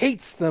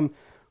hates them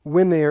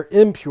when they are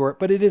impure.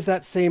 But it is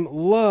that same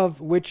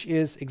love which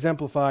is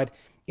exemplified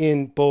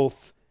in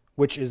both,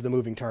 which is the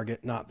moving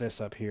target, not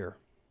this up here.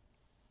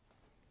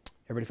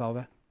 Everybody follow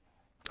that?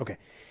 Okay.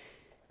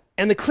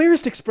 And the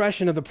clearest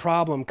expression of the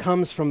problem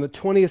comes from the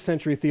 20th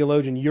century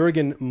theologian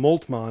Jürgen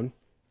Moltmann.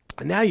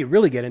 And now you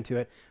really get into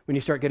it when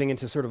you start getting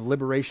into sort of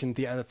liberation,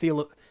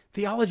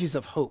 theologies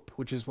of hope,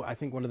 which is, I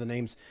think, one of the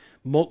names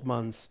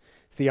Moltmann's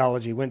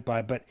theology went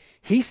by. But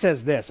he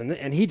says this,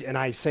 and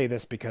I say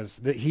this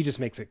because he just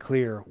makes it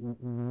clear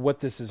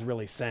what this is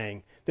really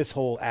saying, this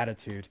whole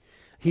attitude.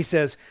 He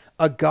says,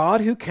 a God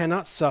who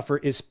cannot suffer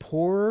is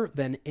poorer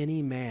than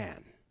any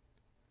man.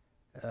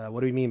 What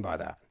do we mean by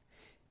that?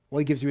 Well,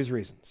 he gives you his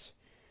reasons.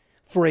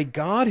 For a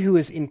God who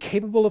is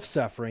incapable of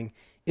suffering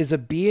is a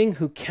being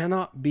who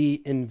cannot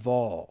be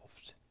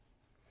involved.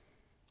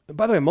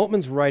 By the way,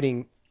 Moltmann's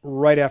writing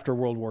right after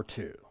World War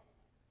II.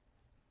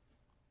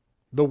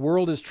 The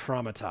world is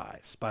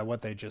traumatized by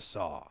what they just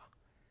saw.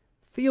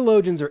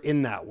 Theologians are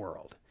in that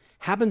world.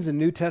 Happens in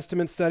New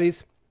Testament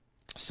studies.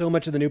 So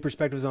much of the new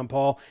perspectives on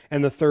Paul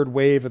and the third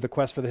wave of the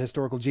quest for the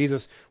historical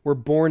Jesus were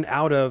born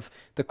out of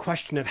the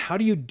question of how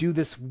do you do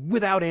this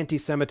without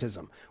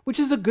anti-Semitism, which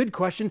is a good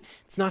question.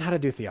 It's not how to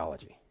do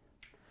theology.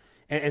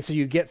 And so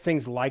you get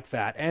things like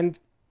that. And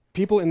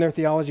people in their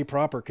theology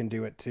proper can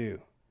do it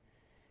too.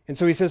 And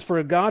so he says, for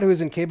a God who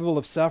is incapable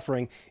of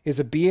suffering is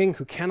a being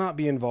who cannot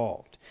be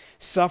involved.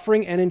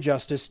 Suffering and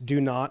injustice do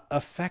not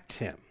affect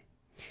him.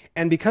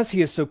 And because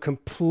he is so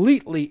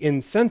completely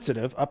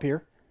insensitive, up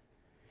here,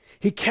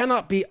 he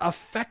cannot be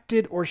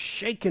affected or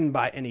shaken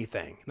by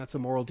anything. That's a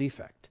moral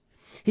defect.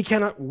 He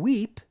cannot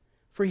weep,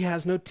 for he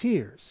has no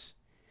tears.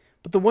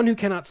 But the one who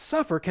cannot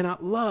suffer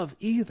cannot love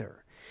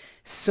either.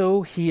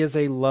 So he is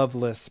a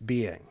loveless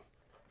being.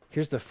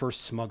 Here's the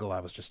first smuggle I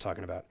was just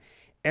talking about.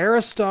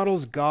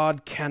 Aristotle's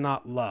God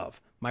cannot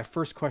love. My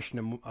first question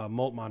to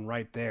Moltmann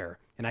right there,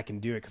 and I can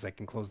do it because I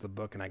can close the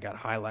book and I got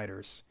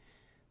highlighters.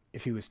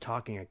 If he was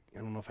talking, I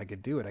don't know if I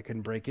could do it. I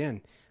couldn't break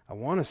in. I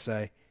want to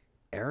say,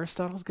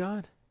 Aristotle's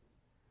God?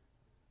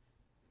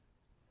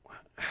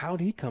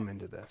 How'd he come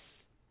into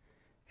this?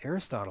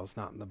 Aristotle's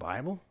not in the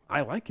Bible.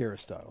 I like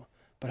Aristotle,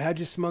 but how'd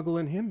you smuggle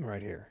in him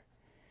right here?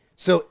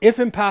 So if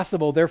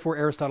impassible, therefore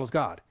Aristotle's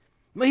God.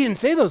 Well, he didn't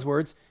say those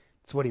words.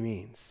 It's what he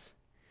means.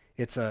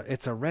 It's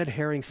a red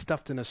herring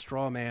stuffed in a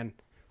straw man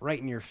right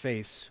in your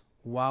face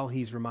while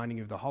he's reminding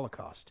you of the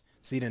Holocaust.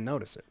 So you didn't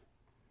notice it.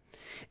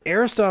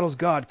 Aristotle's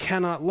God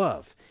cannot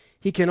love.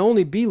 He can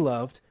only be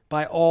loved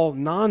by all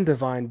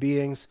non-divine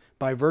beings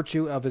by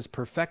virtue of his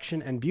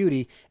perfection and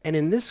beauty, and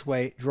in this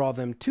way draw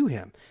them to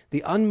him.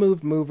 The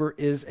unmoved mover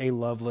is a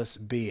loveless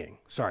being.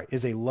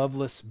 Is a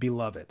loveless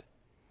beloved.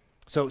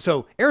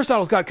 So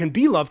Aristotle's God can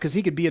be loved because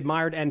he could be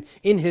admired, and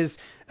in his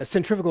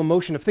centrifugal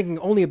motion of thinking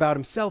only about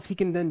himself, he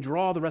can then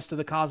draw the rest of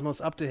the cosmos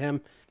up to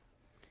him.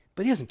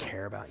 But he doesn't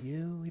care about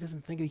you.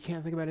 He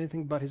can't think about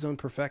anything but his own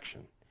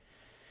perfection.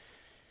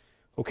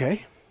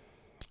 Okay,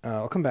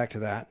 I'll come back to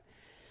that.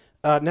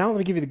 Now let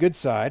me give you the good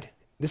side.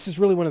 This is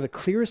really one of the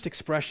clearest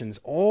expressions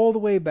all the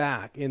way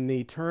back in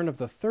the turn of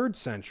the 3rd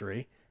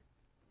century.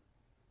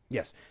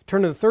 Yes,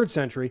 turn of the 3rd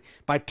century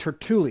by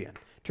Tertullian.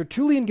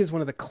 Tertullian gives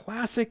one of the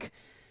classic,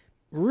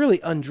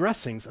 really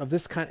undressings of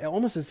this kind,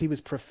 almost as he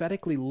was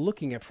prophetically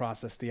looking at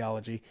process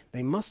theology.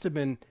 They must have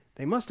been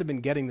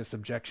getting this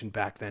objection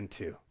back then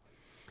too.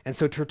 And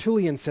so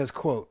Tertullian says,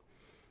 quote,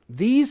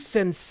 these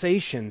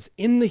sensations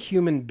in the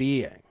human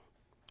being,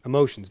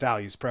 emotions,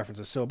 values,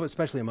 preferences, but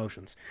especially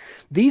emotions.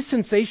 These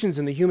sensations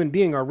in the human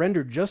being are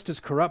rendered just as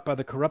corrupt by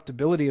the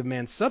corruptibility of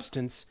man's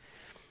substance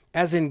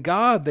as in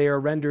God they are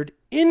rendered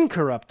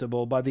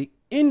incorruptible by the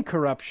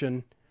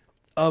incorruption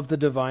of the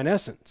divine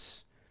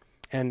essence.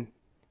 And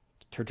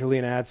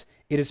Tertullian adds,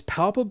 it is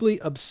palpably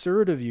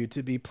absurd of you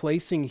to be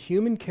placing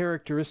human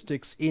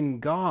characteristics in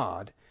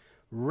God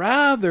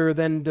rather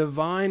than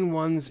divine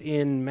ones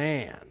in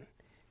man.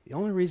 The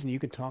only reason you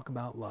can talk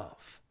about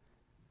love,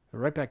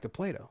 right back to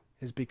Plato,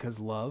 is because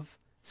love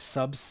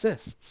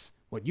subsists.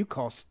 What you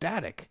call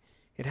static,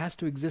 it has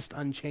to exist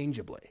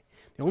unchangeably.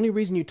 The only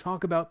reason you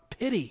talk about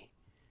pity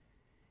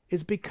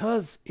is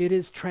because it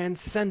is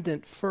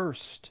transcendent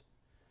first.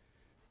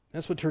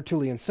 That's what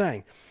Tertullian's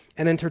saying.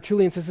 And then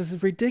Tertullian says this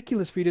is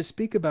ridiculous for you to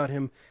speak about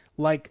him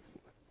like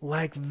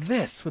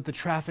this, with the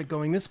traffic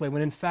going this way,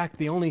 when in fact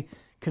the only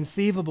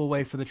conceivable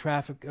way for the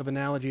traffic of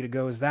analogy to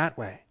go is that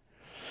way.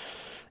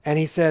 And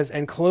he says,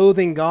 and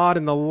clothing God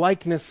in the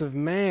likeness of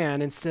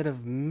man instead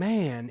of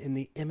man in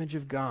the image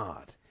of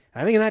God.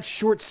 I think in that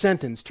short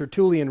sentence,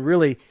 Tertullian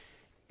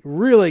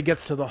really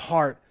gets to the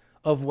heart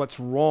of what's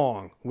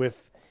wrong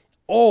with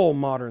all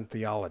modern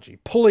theology,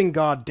 pulling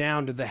God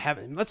down to the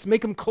heaven. Let's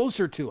make him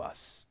closer to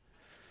us.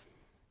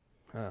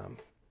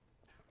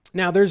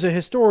 Now, there's a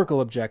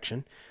historical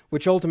objection,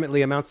 which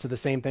ultimately amounts to the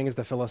same thing as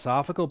the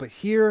philosophical, but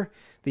here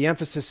the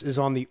emphasis is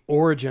on the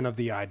origin of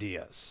the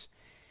ideas,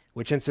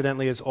 which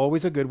incidentally is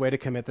always a good way to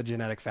commit the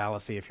genetic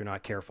fallacy if you're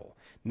not careful.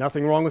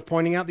 Nothing wrong with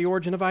pointing out the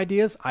origin of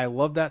ideas. I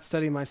love that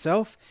study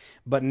myself,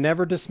 but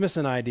never dismiss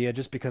an idea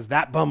just because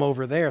that bum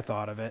over there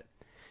thought of it,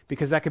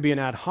 because that could be an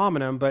ad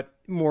hominem, but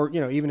more,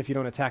 even if you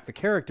don't attack the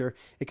character,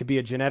 it could be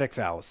a genetic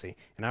fallacy.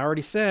 And I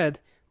already said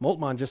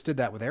Moltmann just did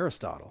that with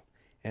Aristotle,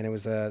 and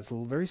it's a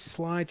very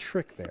sly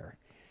trick there.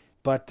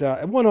 But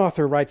one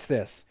author writes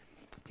this.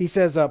 He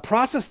says,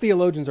 process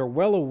theologians are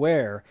well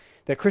aware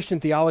that Christian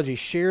theology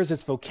shares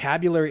its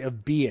vocabulary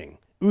of being,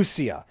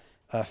 ousia,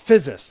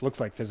 physis, looks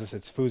like physis,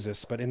 it's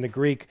physis, but in the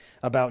Greek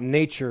about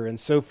nature and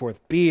so forth,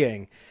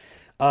 being.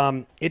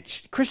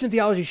 Christian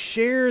theology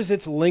shares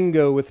its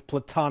lingo with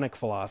Platonic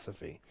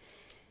philosophy,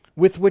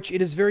 with which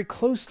it is very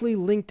closely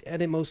linked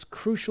at a most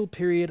crucial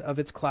period of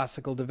its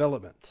classical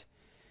development.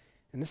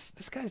 And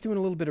this guy's doing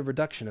a little bit of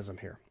reductionism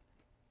here.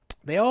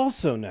 They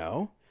also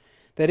know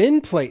that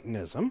in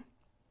Platonism,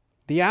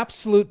 the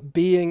absolute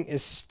being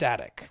is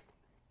static.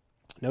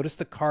 Notice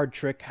the card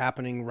trick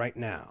happening right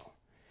now.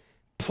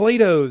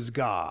 Plato's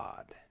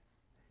God,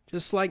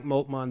 just like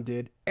Moltmann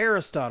did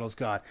Aristotle's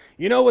God.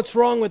 You know what's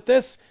wrong with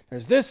this?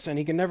 There's this, and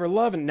he can never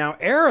love. And now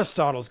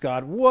Aristotle's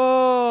God,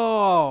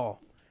 whoa!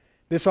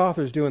 This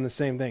author's doing the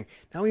same thing.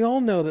 Now we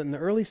all know that in the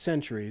early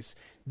centuries,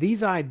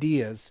 these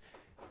ideas,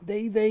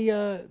 they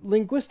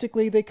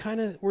linguistically, they kind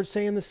of were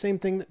saying the same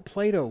thing that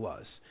Plato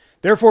was.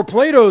 Therefore,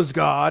 Plato's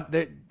God,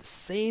 the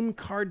same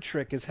card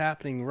trick is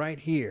happening right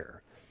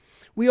here.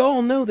 We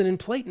all know that in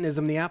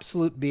Platonism, the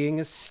absolute being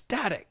is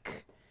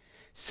static,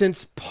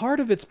 since part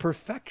of its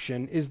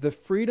perfection is the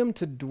freedom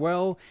to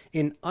dwell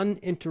in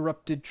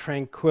uninterrupted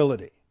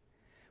tranquility,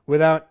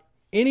 without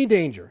any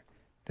danger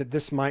that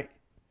this might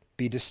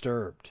be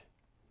disturbed.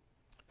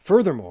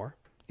 Furthermore,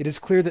 it is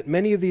clear that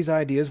many of these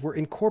ideas were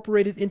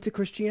incorporated into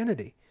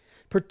Christianity,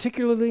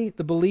 particularly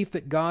the belief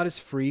that God is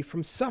free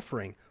from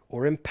suffering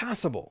or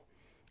impassible,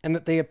 and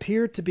that they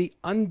appear to be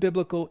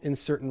unbiblical in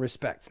certain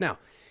respects. Now,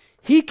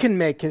 he can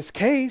make his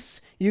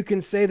case. You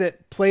can say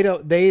that Plato,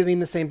 they mean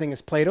the same thing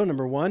as Plato,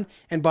 number one,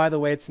 and by the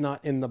way, it's not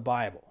in the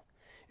Bible.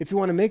 If you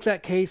want to make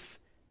that case,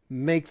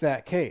 make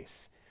that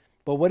case.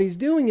 But what he's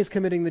doing is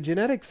committing the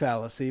genetic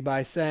fallacy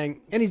by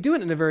saying, and he's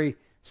doing it in a very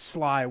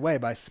sly way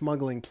by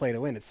smuggling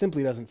Plato in. It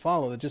simply doesn't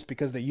follow that just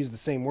because they use the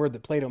same word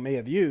that Plato may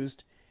have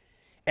used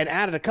and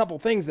added a couple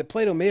things that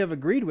Plato may have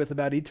agreed with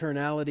about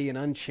eternality and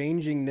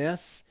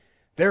unchangingness,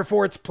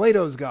 therefore it's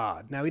Plato's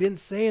God. Now, he didn't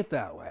say it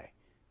that way,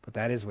 but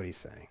that is what he's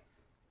saying.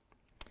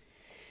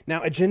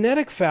 Now, a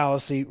genetic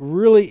fallacy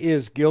really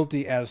is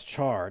guilty as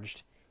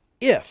charged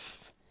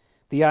if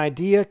the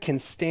idea can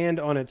stand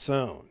on its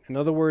own. In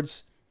other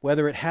words,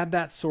 whether it had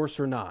that source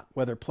or not,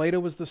 whether Plato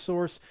was the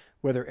source,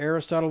 whether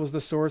Aristotle was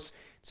the source,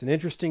 it's an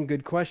interesting,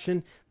 good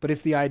question. But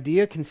if the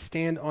idea can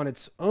stand on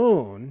its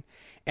own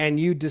and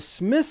you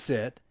dismiss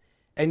it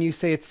and you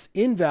say it's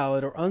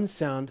invalid or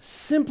unsound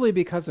simply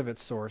because of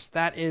its source,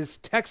 that is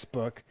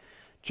textbook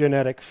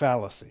genetic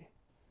fallacy.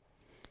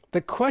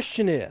 The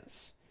question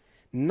is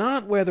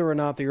not whether or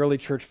not the early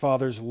church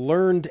fathers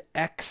learned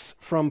X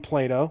from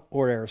Plato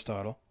or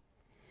Aristotle,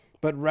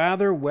 but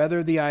rather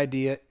whether the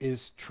idea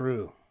is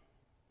true.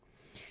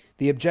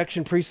 The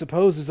objection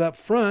presupposes up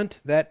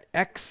front that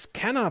X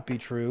cannot be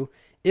true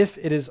if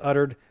it is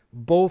uttered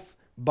both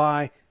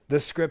by the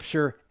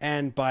Scripture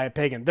and by a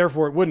pagan.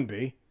 Therefore, it wouldn't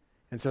be.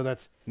 And so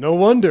that's no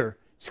wonder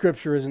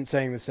Scripture isn't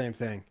saying the same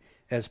thing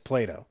as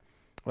Plato.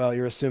 Well,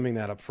 you're assuming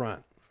that up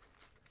front.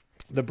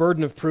 The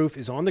burden of proof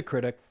is on the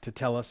critic to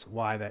tell us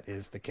why that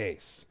is the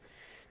case.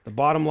 The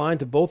bottom line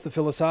to both the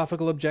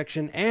philosophical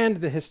objection and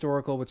the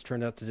historical, which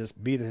turned out to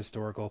just be the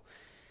historical,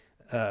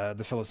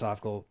 the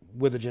philosophical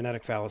with a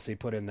genetic fallacy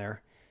put in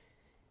there.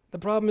 The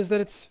problem is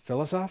that it's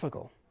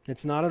philosophical.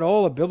 It's not at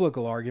all a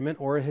biblical argument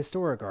or a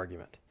historic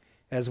argument.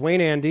 As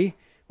Wayne Andy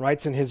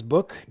writes in his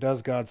book,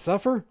 Does God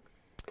Suffer?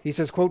 He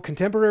says, quote,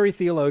 contemporary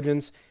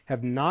theologians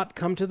have not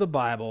come to the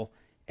Bible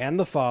and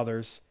the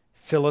Fathers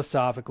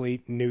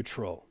philosophically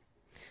neutral,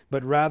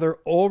 but rather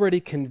already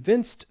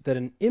convinced that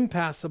an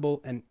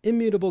impassible and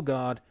immutable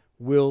God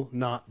will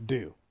not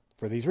do.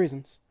 For these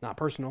reasons, not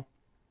personal.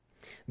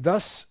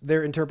 Thus,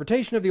 their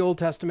interpretation of the Old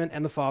Testament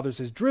and the Fathers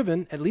is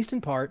driven, at least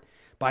in part,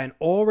 by an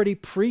already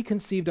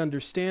preconceived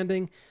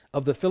understanding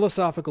of the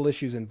philosophical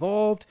issues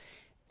involved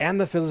and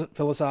the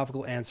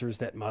philosophical answers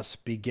that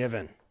must be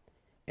given.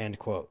 End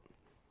quote.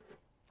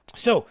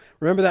 So,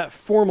 remember that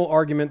formal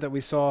argument that we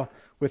saw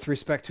with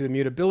respect to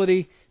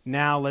immutability?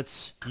 Now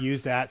let's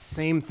use that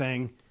same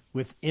thing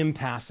with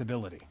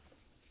impassibility.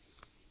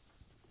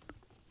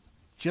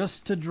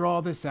 just to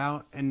draw this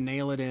out and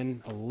nail it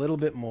in a little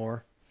bit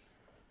more.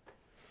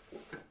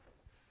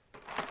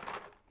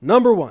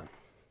 Number one,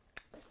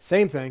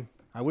 same thing.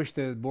 I wish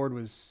the board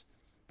was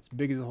as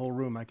big as the whole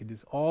room. I could do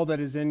this. All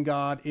that is in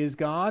God is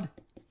God.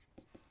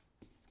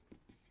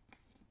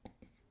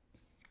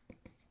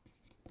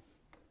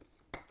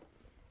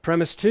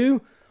 Premise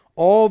two,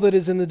 all that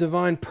is in the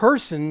divine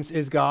persons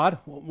is God.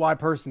 Why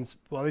persons?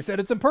 Well, they said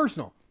it's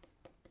impersonal.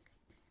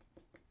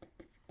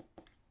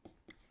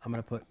 I'm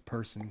going to put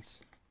persons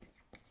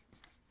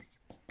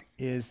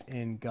is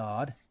in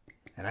God.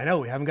 And I know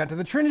we haven't got to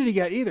the Trinity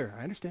yet either.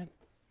 I understand.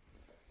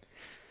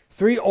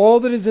 Three, all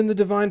that is in the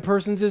divine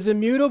persons is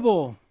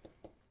immutable.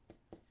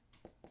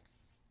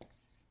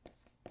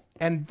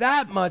 And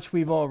that much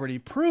we've already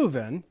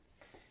proven.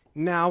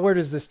 Now, where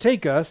does this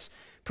take us?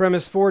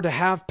 Premise four, to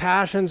have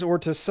passions or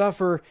to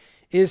suffer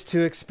is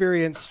to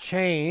experience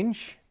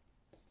change.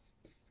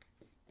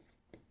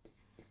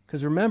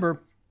 Because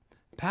remember,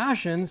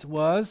 passions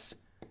was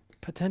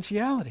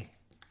potentiality.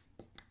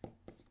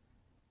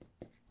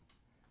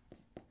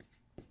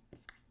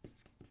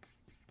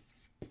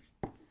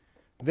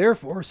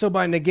 Therefore, so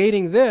by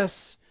negating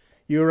this,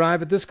 you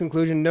arrive at this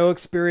conclusion: no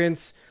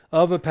experience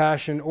of a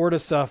passion or to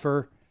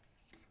suffer.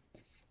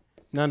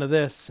 None of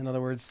this, in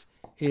other words,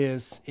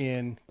 is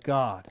in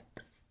God.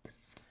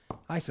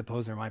 I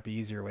suppose there might be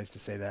easier ways to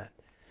say that.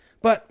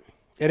 But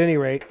at any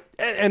rate,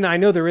 and I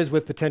know there is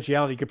with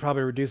potentiality, you could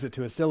probably reduce it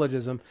to a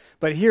syllogism,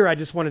 but here I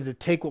just wanted to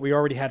take what we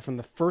already had from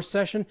the first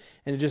session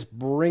and just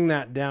bring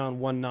that down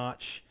one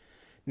notch.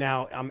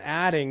 Now, I'm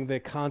adding the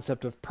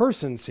concept of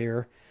persons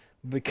here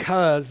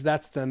because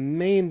that's the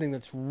main thing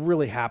that's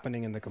really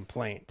happening in the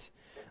complaint.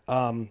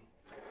 Now,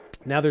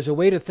 there's a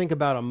way to think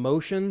about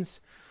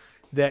emotions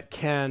that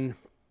can...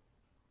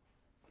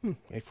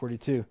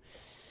 842.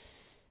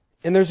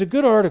 And there's a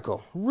good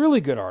article,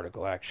 really good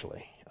article,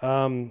 actually.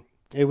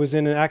 It was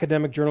in an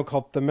academic journal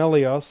called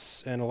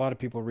Themelios, and a lot of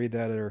people read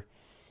that or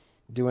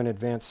doing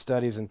advanced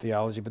studies in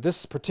theology. But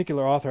this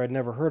particular author I'd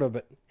never heard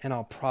of, and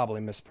I'll probably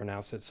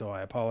mispronounce it, so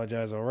I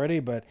apologize already.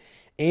 But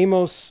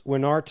Amos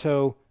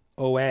Winarto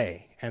Oe,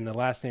 and the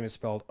last name is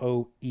spelled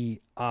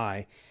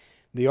O-E-I.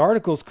 The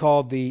article's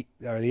called the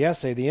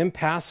essay, "The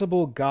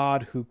Impassible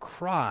God Who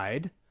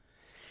Cried,"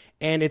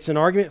 and it's an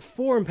argument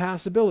for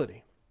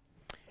impassibility.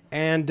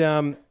 And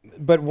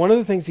but one of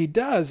the things he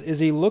does is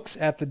he looks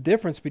at the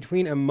difference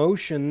between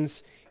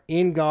emotions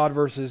in God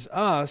versus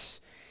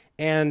us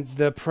and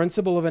the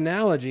principle of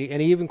analogy,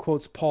 and he even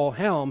quotes Paul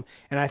Helm,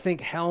 and I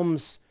think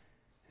Helm's,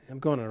 I'm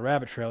going on a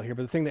rabbit trail here,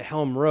 but the thing that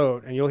Helm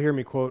wrote, and you'll hear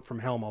me quote from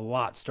Helm a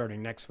lot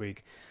starting next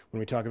week when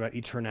we talk about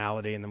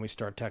eternality and then we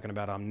start talking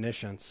about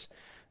omniscience.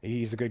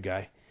 He's a good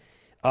guy.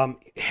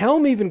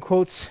 Helm even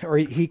quotes, or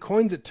he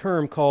coins a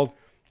term called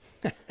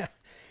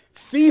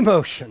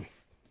femotion.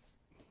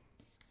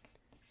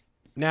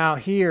 Now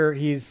here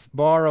he's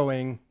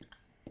borrowing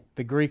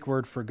the Greek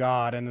word for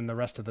God and then the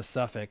rest of the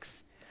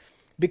suffix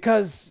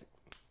because,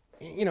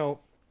 you know,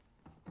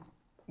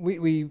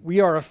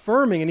 we are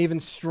affirming an even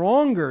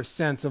stronger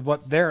sense of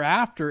what they're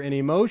after in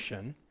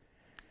emotion,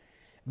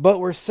 but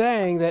we're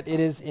saying that it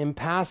is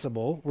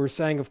impassible. We're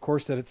saying, of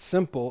course, that it's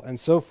simple and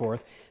so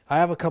forth. I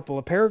have a couple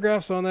of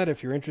paragraphs on that.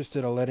 If you're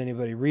interested, I'll let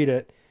anybody read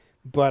it,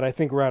 but I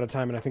think we're out of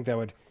time, and I think that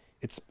would,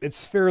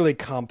 it's fairly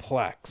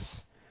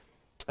complex.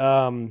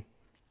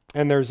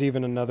 And there's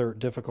even another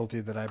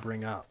difficulty that I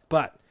bring up.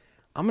 But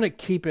I'm going to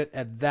keep it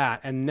at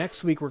that. And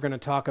next week, we're going to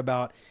talk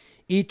about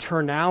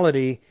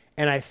eternality.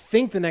 And I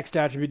think the next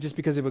attribute, just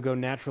because it would go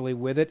naturally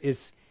with it,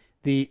 is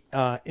the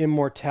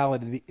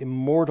immortality, the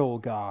immortal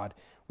God.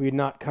 We had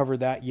not covered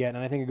that yet.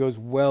 And I think it goes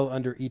well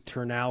under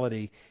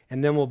eternality.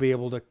 And then we'll be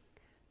able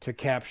to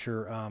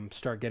capture,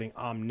 start getting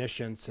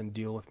omniscience and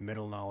deal with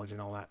middle knowledge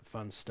and all that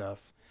fun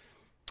stuff.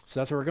 So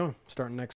that's where we're going, starting next